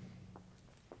 Thank you.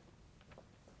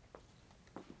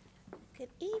 Good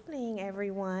evening,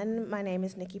 everyone. My name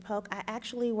is Nikki Polk. I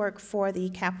actually work for the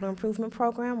Capital Improvement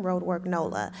Program, Roadwork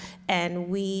NOLA, and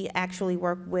we actually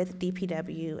work with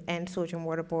DPW and Sewage and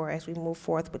Water Board as we move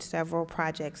forth with several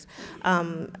projects,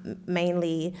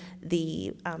 mainly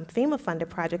the FEMA-funded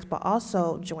projects, but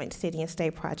also joint city and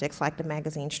state projects like the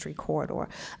Magazine Street Corridor.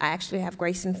 I actually have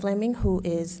Grayson Fleming, who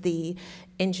is the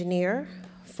engineer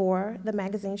for the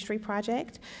Magazine Street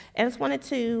project. And I just wanted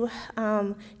to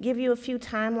give you a few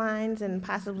timelines, and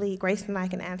possibly Grace and I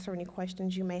can answer any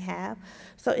questions you may have.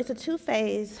 So it's a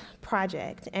two-phase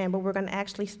project, but we're going to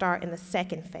actually start in the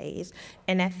second phase,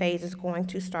 and that phase is going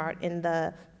to start in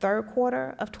the third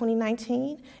quarter of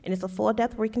 2019, and it's a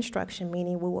full-depth reconstruction,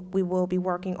 meaning we will be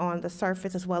working on the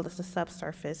surface as well as the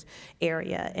subsurface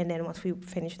area, and then once we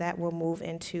finish that, we'll move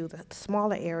into the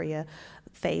smaller area,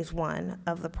 phase one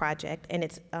of the project, and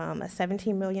it's a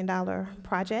 $17 million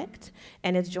project,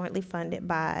 and it's jointly funded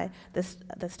by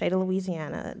the state of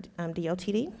Louisiana,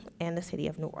 DOTD, and the city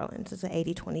of New Orleans. It's an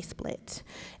 80-20 split.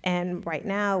 And right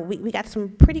now, we got some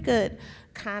pretty good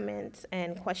comments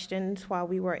and questions while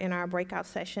we were in our breakout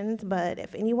sessions, but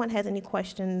if anyone has any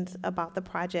questions about the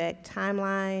project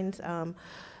timelines,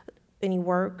 any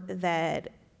work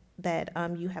that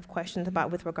you have questions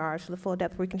about with regards to the full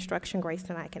depth reconstruction, Grace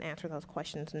and I can answer those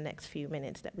questions in the next few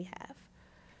minutes that we have.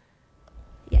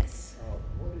 Yes?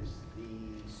 What is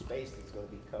the space that's going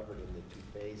to be covered in the two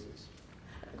phases?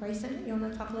 Grayson, you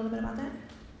want to talk a little bit about that?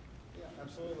 Yeah,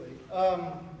 absolutely.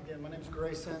 Again, my name's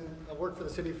Grayson. I've worked for the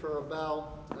city for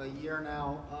about a year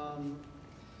now.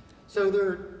 So there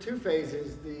are two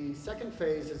phases. The second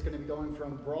phase is going to be going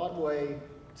from Broadway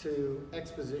to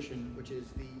Exposition, which is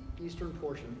the eastern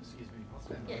portion. Excuse me. I'll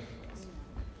stand by.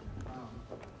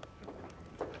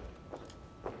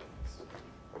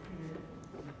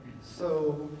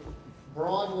 So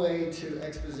Broadway to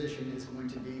Exposition is going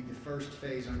to be the first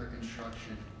phase under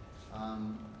construction.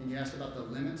 And you asked about the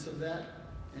limits of that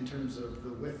in terms of the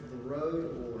width of the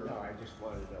road, or? No, I just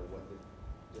wanted to know what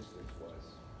the distance was.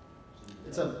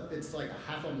 It's like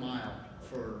a half a mile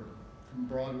from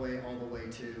Broadway all the way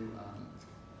to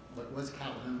what was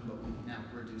Calhoun, but we've now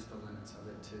reduced the limits of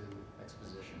it to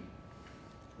Exposition.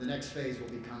 The next phase will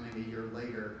be coming a year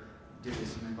later due to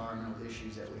some environmental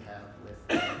issues that we have with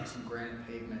some granite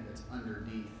pavement that's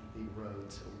underneath the road.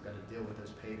 So we've got to deal with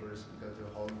those pavers and go through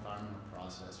a whole environmental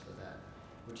process for that,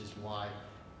 which is why,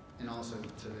 and also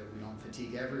so that we don't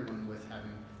fatigue everyone with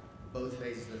having both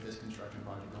phases of this construction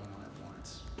project going on at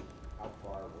once. How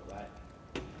far will that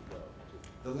go?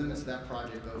 The limits of that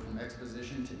project go from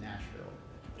Exposition to Nashville.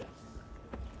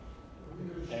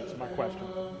 That's my question.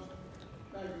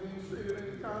 Magazine Street at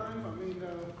any time? I mean,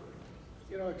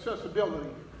 accessibility.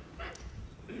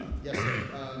 Yes,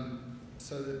 sir.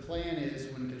 So the plan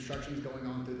is when construction is going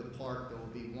on through the park, there will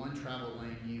be one travel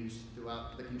lane used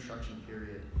throughout the construction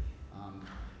period.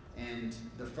 And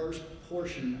the first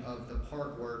portion of the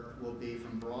park work will be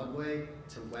from Broadway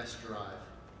to West Drive.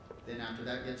 Then after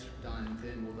that gets done,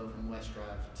 then we'll go from West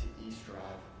Drive to East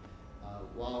Drive.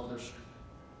 While there's,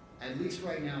 at least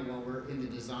right now, while we're in the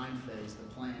design phase, the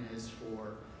plan is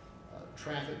for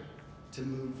traffic to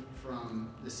move from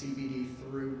the CBD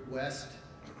through west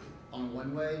on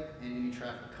one way, and any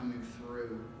traffic coming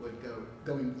through would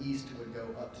going east would go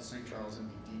up to St. Charles and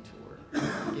be detoured.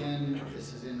 Again,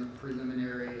 this is in the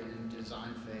preliminary and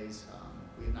design phase.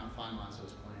 We have not finalized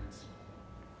those plans.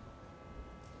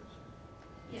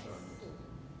 Yes.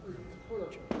 Hold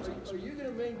up. Are you going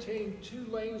to maintain 2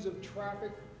 lanes of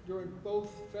traffic during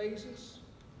both phases?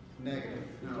 Negative,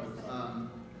 no.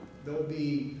 There will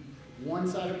be one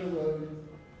side of the road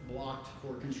blocked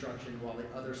for construction while the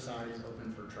other side is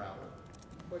open for travel.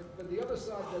 But the other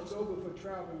side that's open for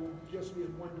travel will just be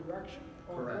in one direction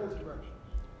or Correct. both directions?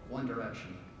 One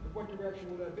direction. What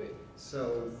direction will that be?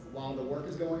 So while the work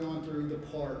is going on through the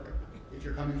park, if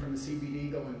you're coming from the CBD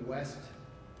going west,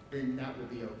 then that will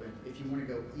be open. If you want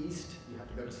to go east, you have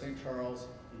to go to St. Charles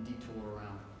and detour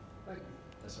around. Thank you.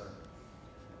 Yes, sir.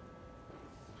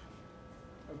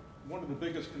 One of the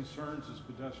biggest concerns is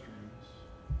pedestrians.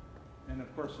 And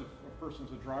of course, if a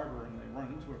person's a driver and they run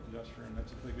into a pedestrian,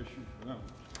 that's a big issue for them.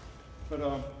 But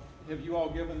have you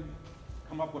all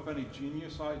come up with any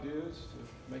genius ideas to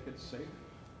make it safe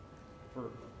for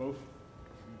both?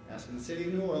 Asking the city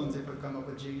of New Orleans if we've come up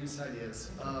with genius ideas.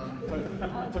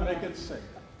 To make it safe.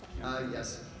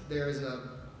 Yes, there is a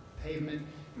pavement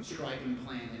striping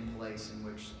plan in place in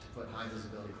which to put high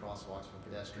visibility crosswalks for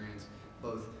pedestrians,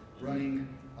 both running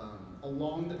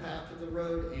along the path of the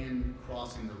road and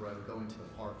crossing the road, going to the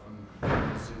park from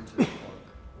the zoo to the park.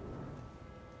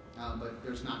 But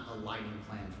there's not a lighting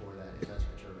plan for that, if that's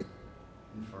what you're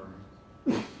inferring.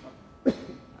 The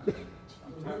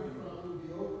riverfront will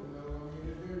be open though. I mean,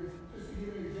 if there's, just to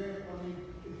give you an example, I mean,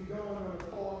 if you go on the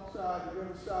park side, the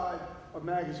other side of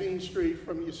Magazine Street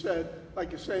from, you said,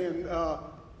 like you're saying,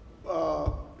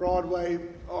 Broadway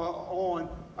on,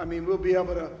 I mean, we'll be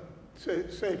able to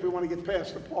say if we want to get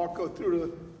past the park, go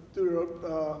through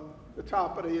the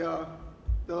top of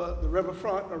the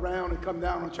riverfront around and come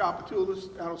down on Chapatulas,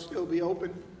 that'll still be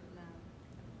open.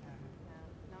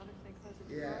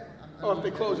 Yeah. Oh, if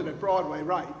they close it at Broadway,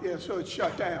 right, yeah, so it's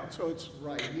shut down, so it's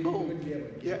right. You boom. wouldn't be able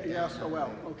to Yeah, shut yeah, down so that well,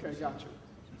 way. okay, gotcha.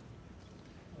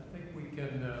 I think we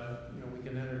can, we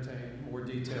can entertain more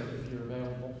detail if you're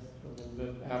available a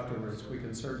little bit afterwards. We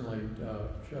can certainly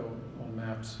show on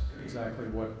maps exactly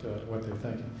what they're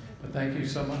thinking. But thank you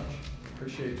so much.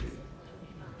 Appreciate you.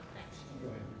 Go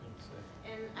ahead.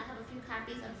 And I have a few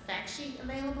copies of fact sheet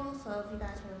available, so if you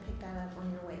guys want to pick that up on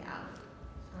your way out,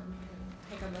 you can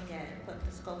take a look at what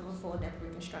the scope of full depth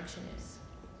reconstruction is.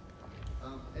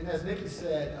 And as Nikki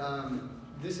said,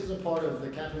 this is a part of the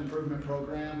capital improvement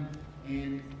program,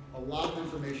 and a lot of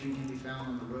information can be found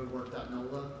on the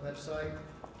roadwork.nola website.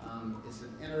 It's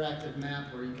an interactive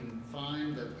map where you can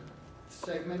find the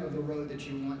segment of the road that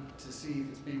you want to see if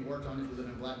it's being worked on, if you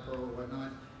live in Black Pearl or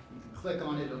whatnot. You can click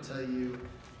on it, it'll tell you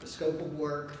the scope of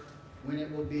work, when it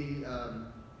will be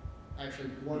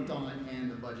actually worked on,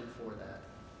 and the budget for that.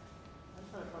 I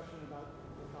just had a question about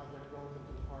the project relative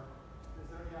to the park. Is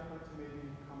there any effort to maybe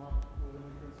come up with an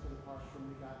entrance to the park from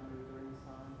the avenue during this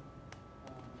time,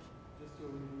 just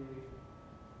to alleviate? I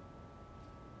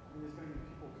mean, there's going to be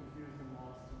people confused and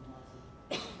lost and lots of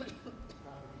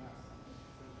traffic mess.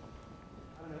 So, I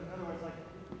don't know. In other words, like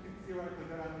you could theoretically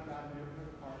go down the avenue, go to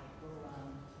the park, go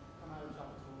around, come out of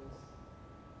Chapatulas, if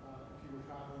you were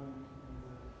traveling in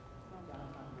the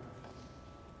downtown direction,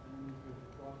 and then you could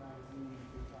go up Magazine and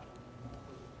do traveling in the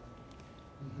opposite direction.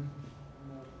 I don't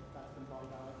know if that's been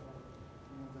thought about or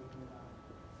anyone's open about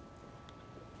it.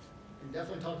 I can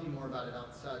definitely talk to you more about it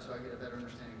outside so I get a better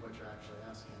understanding of what you're actually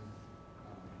asking.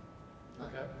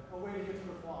 Okay. A way to get to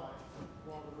the fly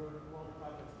while the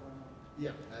project's going on.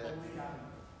 Yeah.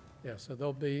 Yeah, so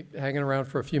they'll be hanging around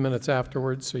for a few minutes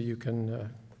afterwards so you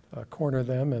can corner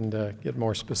them and get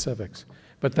more specifics.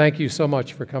 But thank you so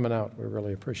much for coming out. We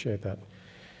really appreciate that.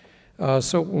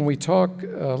 So when we talk,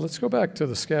 let's go back to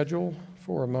the schedule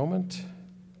for a moment.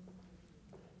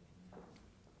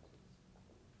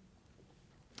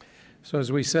 So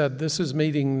as we said, this is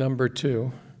meeting number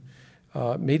 2.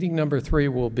 Meeting number 3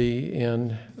 will be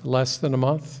in less than a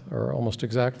month, or almost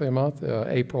exactly a month,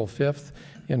 April 5th.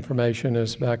 Information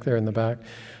is back there in the back.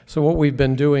 So what we've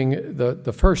been doing,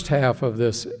 the first half of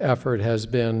this effort has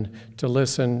been to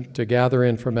listen, to gather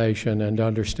information, and to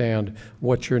understand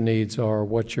what your needs are,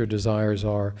 what your desires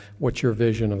are, what your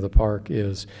vision of the park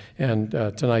is. And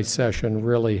tonight's session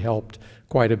really helped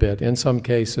quite a bit. In some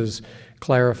cases,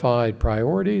 clarified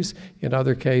priorities. In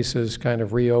other cases, kind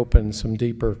of reopened some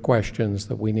deeper questions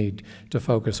that we need to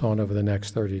focus on over the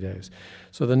next 30 days.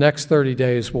 So the next 30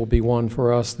 days will be one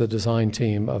for us, the design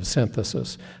team, of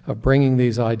synthesis, of bringing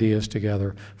these ideas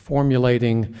together,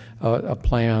 formulating a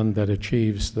plan that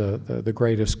achieves the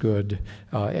greatest good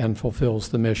and fulfills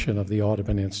the mission of the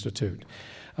Audubon Institute.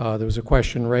 There was a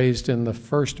question raised in the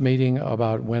first meeting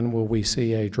about when will we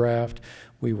see a draft.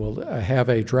 We will have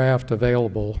a draft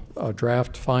available, a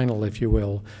draft final, if you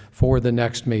will, for the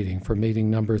next meeting, for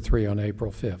meeting number 3 on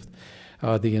April 5th.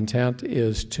 The intent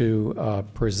is to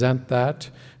present that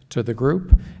to the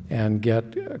group and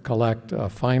collect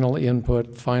final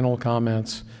input, final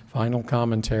comments, final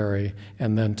commentary,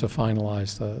 and then to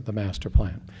finalize the master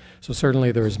plan. So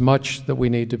certainly there is much that we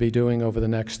need to be doing over the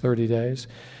next 30 days.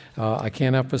 I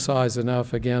can't emphasize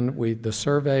enough, again, the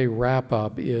survey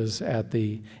wrap-up is at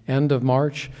the end of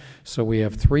March, so we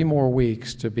have 3 more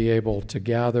weeks to be able to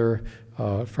gather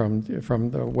from the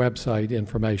website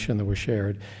information that was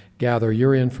shared. Gather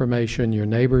your information, your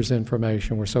neighbors'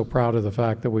 information. We're so proud of the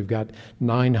fact that we've got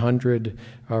 900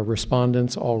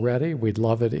 respondents already. We'd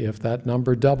love it if that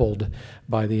number doubled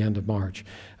by the end of March.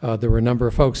 There were a number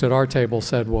of folks at our table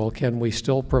said, well, can we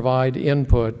still provide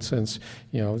input since,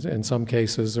 in some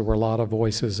cases there were a lot of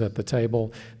voices at the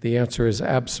table? The answer is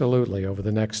absolutely. Over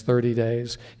the next 30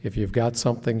 days, if you've got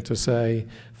something to say,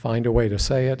 find a way to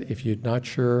say it. If you're not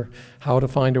sure how to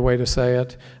find a way to say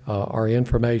it, our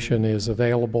information is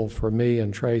available for me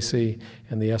and Tracy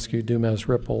and the SQ Dumas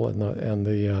Ripple and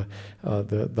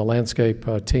the landscape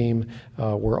team.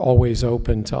 We're always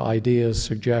open to ideas,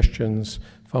 suggestions,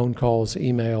 phone calls,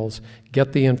 emails.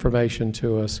 Get the information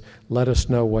to us. Let us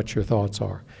know what your thoughts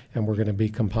are. And we're going to be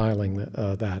compiling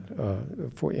that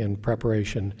in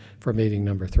preparation for meeting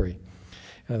number 3.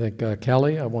 I think,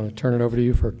 Kelly, I want to turn it over to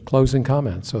you for closing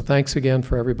comments. So thanks again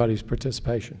for everybody's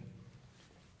participation.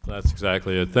 That's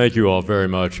exactly it. Thank you all very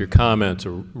much. Your comments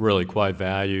are really quite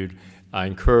valued. I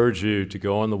encourage you to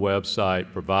go on the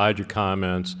website, provide your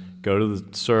comments, go to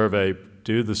the survey,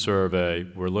 do the survey.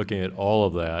 We're looking at all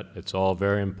of that. It's all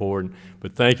very important.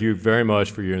 But thank you very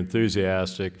much for your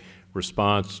enthusiastic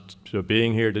response to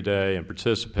being here today and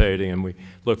participating. And we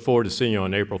look forward to seeing you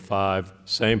on April 5,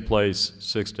 same place,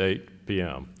 6 to 8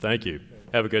 p.m. Thank you.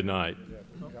 Have a good night.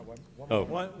 Oh,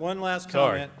 one last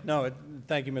sorry. comment. No,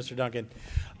 thank you, Mr. Duncan.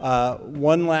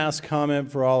 One last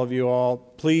comment for all of you all.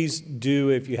 Please do,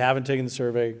 if you haven't taken the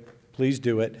survey, please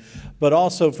do it. But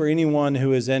also for anyone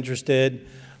who is interested,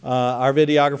 our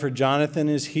videographer Jonathan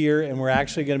is here, and we're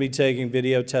actually going to be taking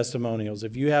video testimonials.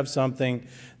 If you have something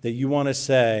that you want to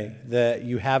say that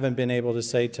you haven't been able to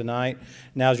say tonight,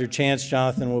 now's your chance.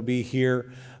 Jonathan will be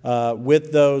here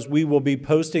with those. We will be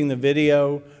posting the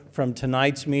video from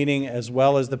tonight's meeting as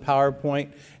well as the PowerPoint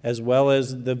as well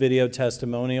as the video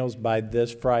testimonials by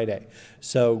this Friday.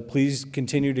 So please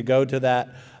continue to go to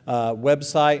that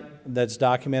website that's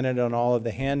documented on all of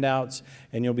the handouts,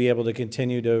 and you'll be able to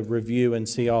continue to review and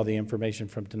see all the information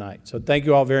from tonight. So thank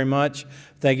you all very much.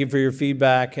 Thank you for your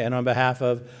feedback, and on behalf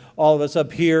of all of us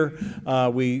up here,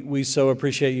 we so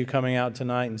appreciate you coming out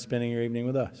tonight and spending your evening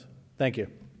with us. Thank you.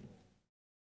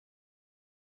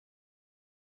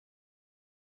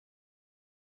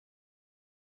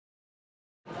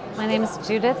 My name is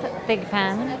Judith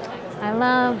Bigpen. I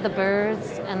love the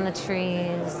birds and the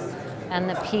trees and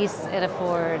the peace it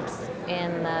affords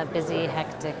in the busy,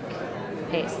 hectic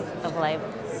pace of life.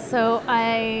 So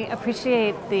I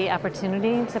appreciate the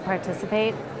opportunity to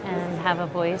participate and have a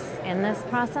voice in this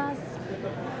process.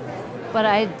 But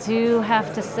I do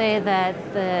have to say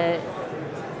that the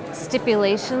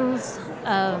stipulations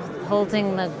of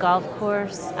holding the golf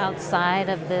course outside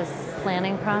of this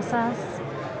planning process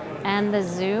and the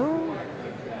zoo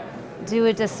do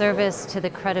a disservice to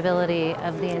the credibility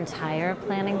of the entire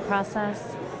planning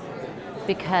process,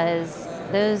 because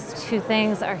those two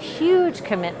things are huge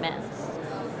commitments,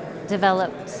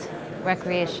 developed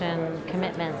recreation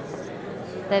commitments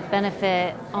that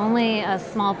benefit only a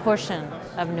small portion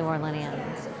of New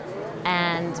Orleanians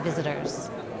and visitors.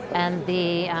 And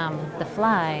the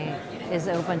fly is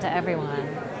open to everyone.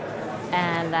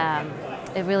 And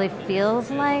it really feels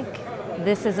like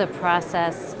this is a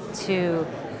process to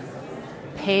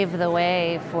pave the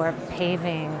way for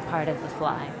paving part of the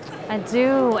fly. I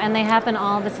do, and they happen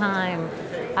all the time.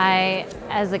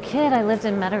 As a kid, I lived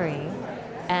in Metairie,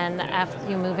 and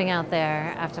after moving out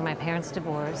there after my parents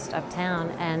divorced uptown,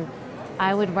 and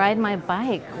I would ride my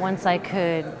bike once I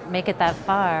could make it that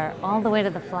far, all the way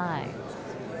to the fly,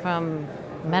 from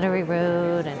Metairie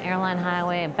Road and Airline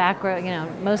Highway and back road,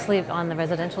 mostly on the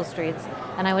residential streets,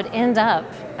 and I would end up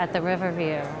at the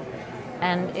Riverview,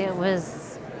 and it was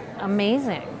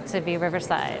amazing to be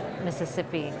Riverside,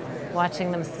 Mississippi,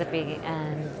 watching the Mississippi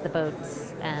and the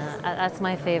boats, and that's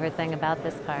my favorite thing about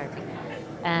this park.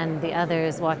 And the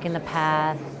others, walking the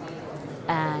path,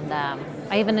 and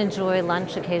I even enjoy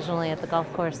lunch occasionally at the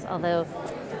golf course, although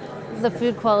the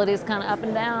food quality is kind of up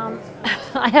and down.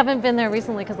 I haven't been there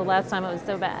recently because the last time it was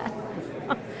so bad.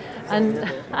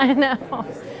 And I know,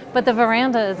 but the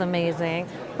veranda is amazing.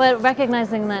 But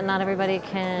recognizing that not everybody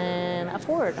can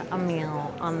afford a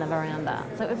meal on the veranda.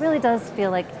 So it really does feel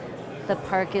like the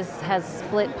park has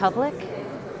split public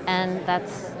and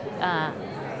that's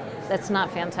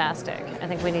not fantastic. I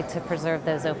think we need to preserve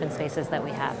those open spaces that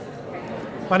we have.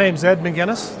 My name's Ed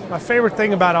McGinnis. My favorite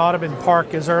thing about Audubon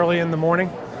Park is early in the morning,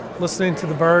 listening to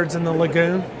the birds in the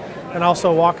lagoon, and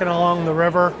also walking along the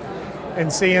river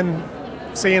and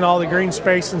seeing all the green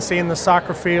space and seeing the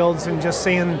soccer fields and just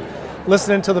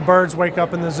listening to the birds wake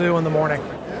up in the zoo in the morning.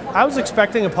 I was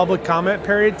expecting a public comment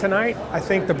period tonight. I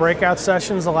think the breakout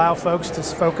sessions allow folks to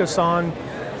focus on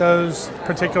those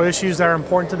particular issues that are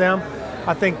important to them.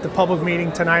 I think the public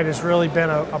meeting tonight has really been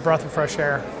a breath of fresh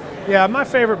air. Yeah, my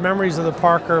favorite memories of the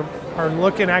park are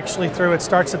looking actually through. It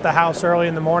starts at the house early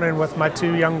in the morning with my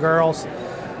 2 young girls,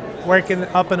 waking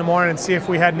up in the morning and see if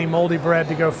we had any moldy bread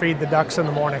to go feed the ducks in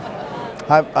the morning.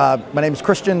 Hi, my name is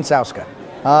Christian Sauska.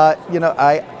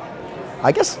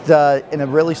 I guess in a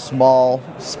really small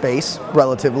space,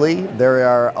 relatively, there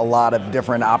are a lot of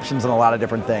different options and a lot of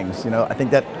different things. I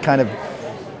think that kind of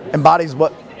embodies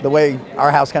the way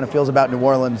our house kind of feels about New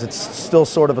Orleans. It's still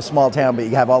sort of a small town, but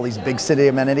you have all these big city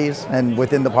amenities, and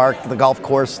within the park, the golf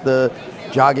course, the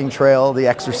jogging trail, the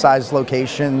exercise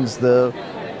locations, the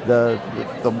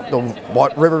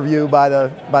river view by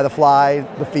the fly,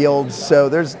 the fields. So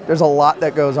there's a lot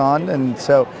that goes on, and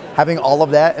so having all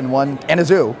of that in one, and a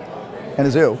zoo,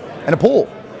 and a pool.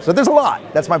 So there's a lot.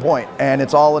 That's my point, and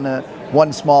it's all in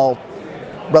one small,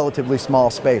 relatively small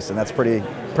space, and that's pretty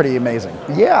amazing.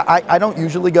 Yeah, I don't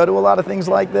usually go to a lot of things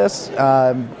like this,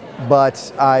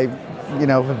 but I,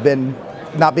 have been,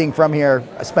 not being from here,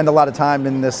 I spend a lot of time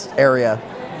in this area,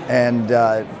 and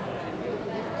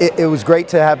it was great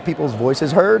to have people's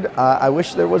voices heard. I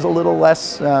wish there was a little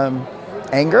less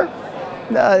anger.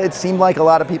 It seemed like a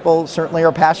lot of people certainly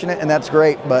are passionate, and that's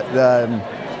great, but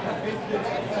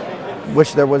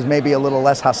wish there was maybe a little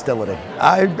less hostility.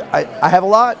 I have a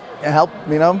lot. I helped,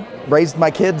 raising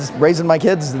my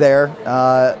kids there.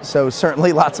 So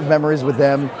certainly lots of memories with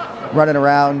them, running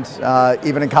around,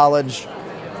 even in college,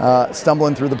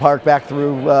 stumbling through the park back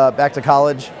to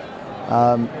college.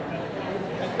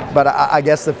 But I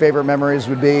guess the favorite memories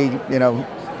would be,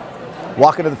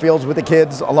 walking to the fields with the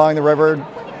kids along the river,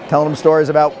 telling them stories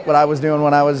about what I was doing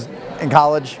when I was in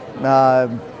college.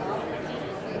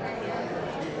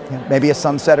 Maybe a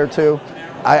sunset or two.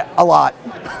 A lot.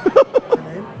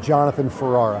 Jonathan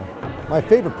Ferrara. My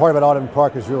favorite part about Audubon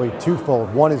Park is really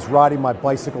twofold. One is riding my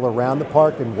bicycle around the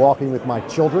park and walking with my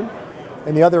children,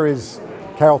 and the other is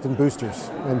Carrollton Boosters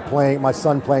and my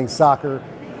son playing soccer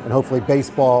and hopefully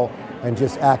baseball and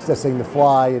just accessing the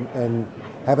fly and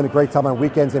having a great time on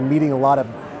weekends and meeting a lot of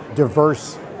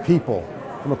diverse people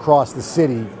from across the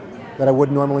city that I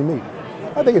wouldn't normally meet.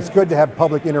 I think it's good to have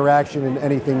public interaction in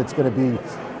anything that's going to be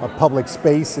a public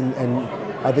space, and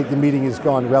I think the meeting has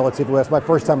gone relatively well. It's my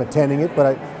first time attending it,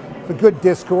 but a good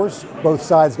discourse. Both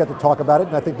sides got to talk about it,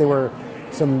 and I think there were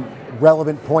some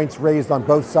relevant points raised on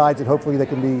both sides, and hopefully they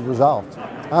can be resolved.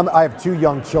 I have 2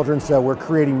 young children, so we're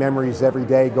creating memories every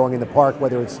day going in the park,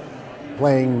 whether it's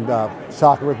playing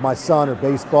soccer with my son or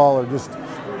baseball or just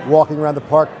walking around the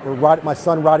park or my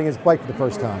son riding his bike for the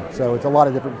first time. So it's a lot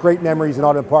of different great memories in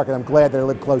Audubon Park, and I'm glad that I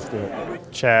live close to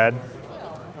it. Chad.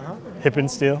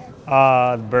 Hippensteel.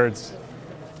 The birds.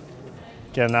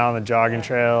 Getting out on the jogging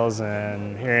trails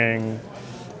and hearing,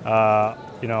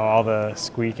 all the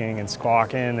squeaking and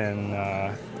squawking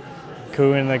and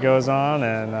cooing that goes on,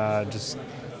 and just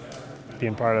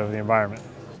being part of the environment.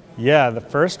 Yeah, the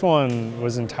first one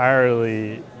was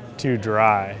entirely too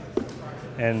dry,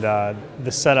 and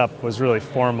the setup was really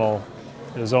formal.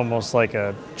 It was almost like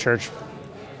a church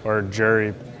or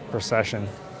jury procession.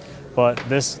 But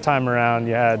this time around,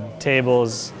 you had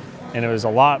tables, and it was a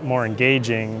lot more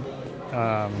engaging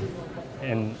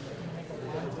and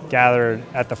gathered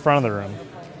at the front of the room.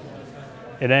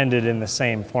 It ended in the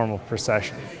same formal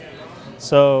procession.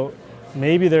 So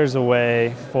maybe there's a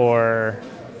way for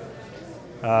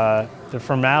the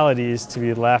formalities to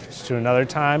be left to another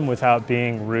time without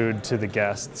being rude to the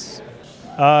guests.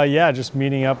 Yeah, just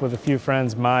meeting up with a few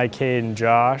friends, Cade, and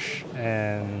Josh,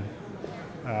 and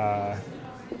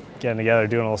getting together,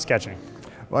 doing a little sketching.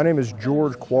 My name is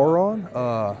George Quaron. I'm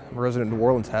a resident of New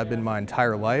Orleans, have been my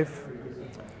entire life.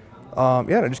 I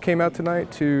just came out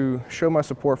tonight to show my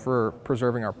support for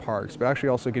preserving our parks, but actually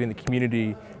also getting the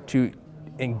community to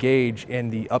engage in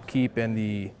the upkeep and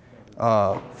the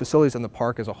facilities in the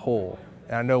park as a whole.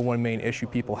 And I know one main issue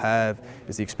people have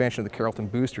is the expansion of the Carrollton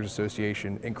Boosters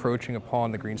Association encroaching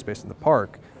upon the green space in the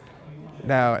park.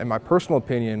 Now, in my personal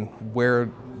opinion,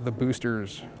 where the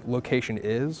Boosters location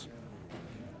is,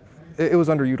 it was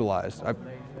underutilized.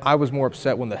 I was more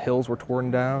upset when the hills were torn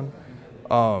down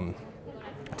to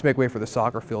make way for the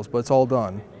soccer fields, but it's all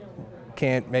done.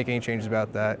 Can't make any changes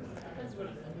about that.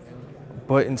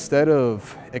 But instead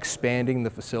of expanding the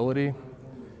facility,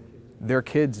 there are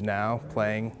kids now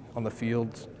playing on the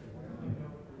fields,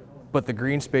 but the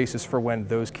green space is for when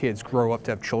those kids grow up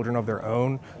to have children of their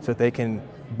own so that they can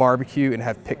barbecue and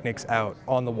have picnics out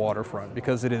on the waterfront,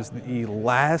 because it is the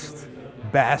last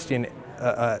bastion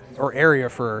or area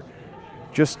for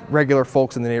just regular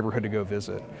folks in the neighborhood to go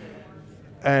visit.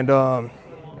 And I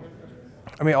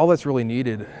mean, all that's really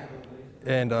needed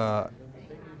and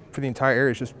for the entire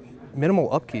area is just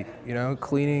minimal upkeep, you know,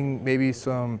 cleaning, maybe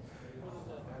some,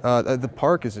 the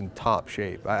park is in top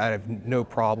shape. I have no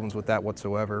problems with that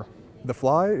whatsoever. The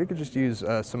fly, it could just use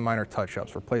some minor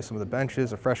touch-ups, replace some of the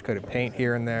benches, a fresh coat of paint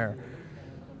here and there.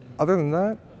 Other than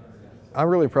that, I'm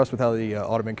really impressed with how the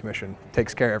Audubon Commission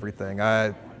takes care of everything.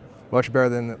 Much better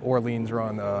than Orleans or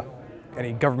on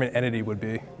any government entity would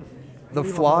be. The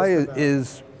fly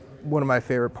is one of my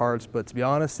favorite parts, but to be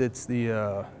honest, it's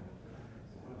the,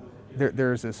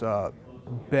 there's this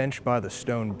bench by the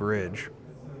stone bridge.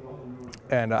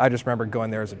 And I just remember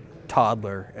going there as a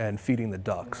toddler and feeding the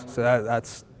ducks. So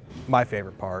that's my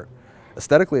favorite part.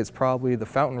 Aesthetically, it's probably the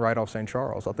fountain right off St.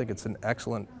 Charles. I think it's an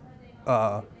excellent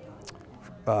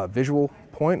visual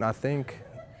point, and I think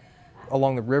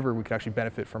along the river we could actually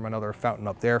benefit from another fountain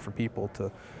up there for people to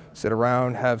sit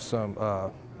around, have some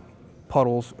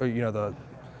puddles, or, you know, the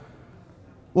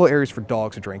little areas for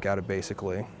dogs to drink out of,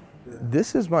 basically.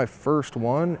 This is my first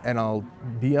one, and I'll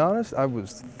be honest, I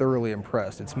was thoroughly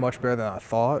impressed. It's much better than I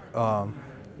thought.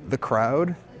 The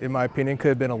crowd, in my opinion, could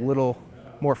have been a little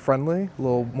more friendly, a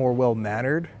little more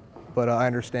well-mannered, but I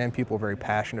understand people are very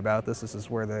passionate about this. This is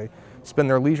where they spend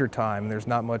their leisure time. There's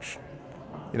not much,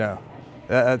 you know,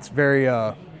 that's very,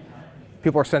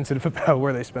 people are sensitive about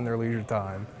where they spend their leisure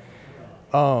time.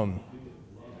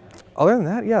 Other than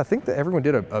that, yeah, I think that everyone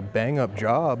did a bang-up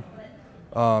job,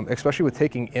 especially with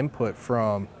taking input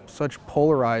from such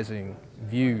polarizing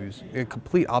views,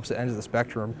 complete opposite ends of the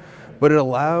spectrum, but it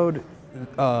allowed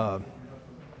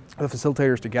the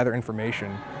facilitators to gather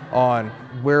information on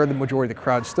where the majority of the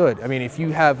crowd stood. I mean, if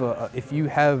you have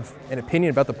an opinion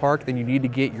about the park, then you need to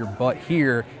get your butt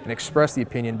here and express the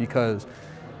opinion, because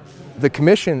the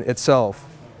commission itself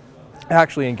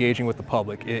actually engaging with the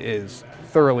public is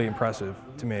thoroughly impressive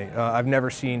to me. I've never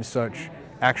seen such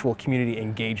actual community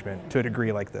engagement to a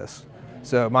degree like this.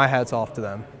 So my hat's off to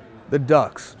them. The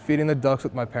ducks, feeding the ducks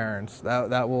with my parents,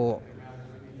 that will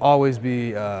always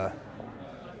be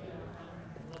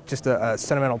just a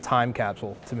sentimental time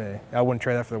capsule to me. I wouldn't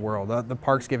trade that for the world. The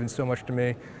park's given so much to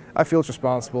me. I feel it's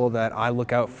responsible that I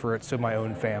look out for it so my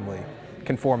own family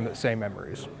can form the same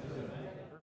memories.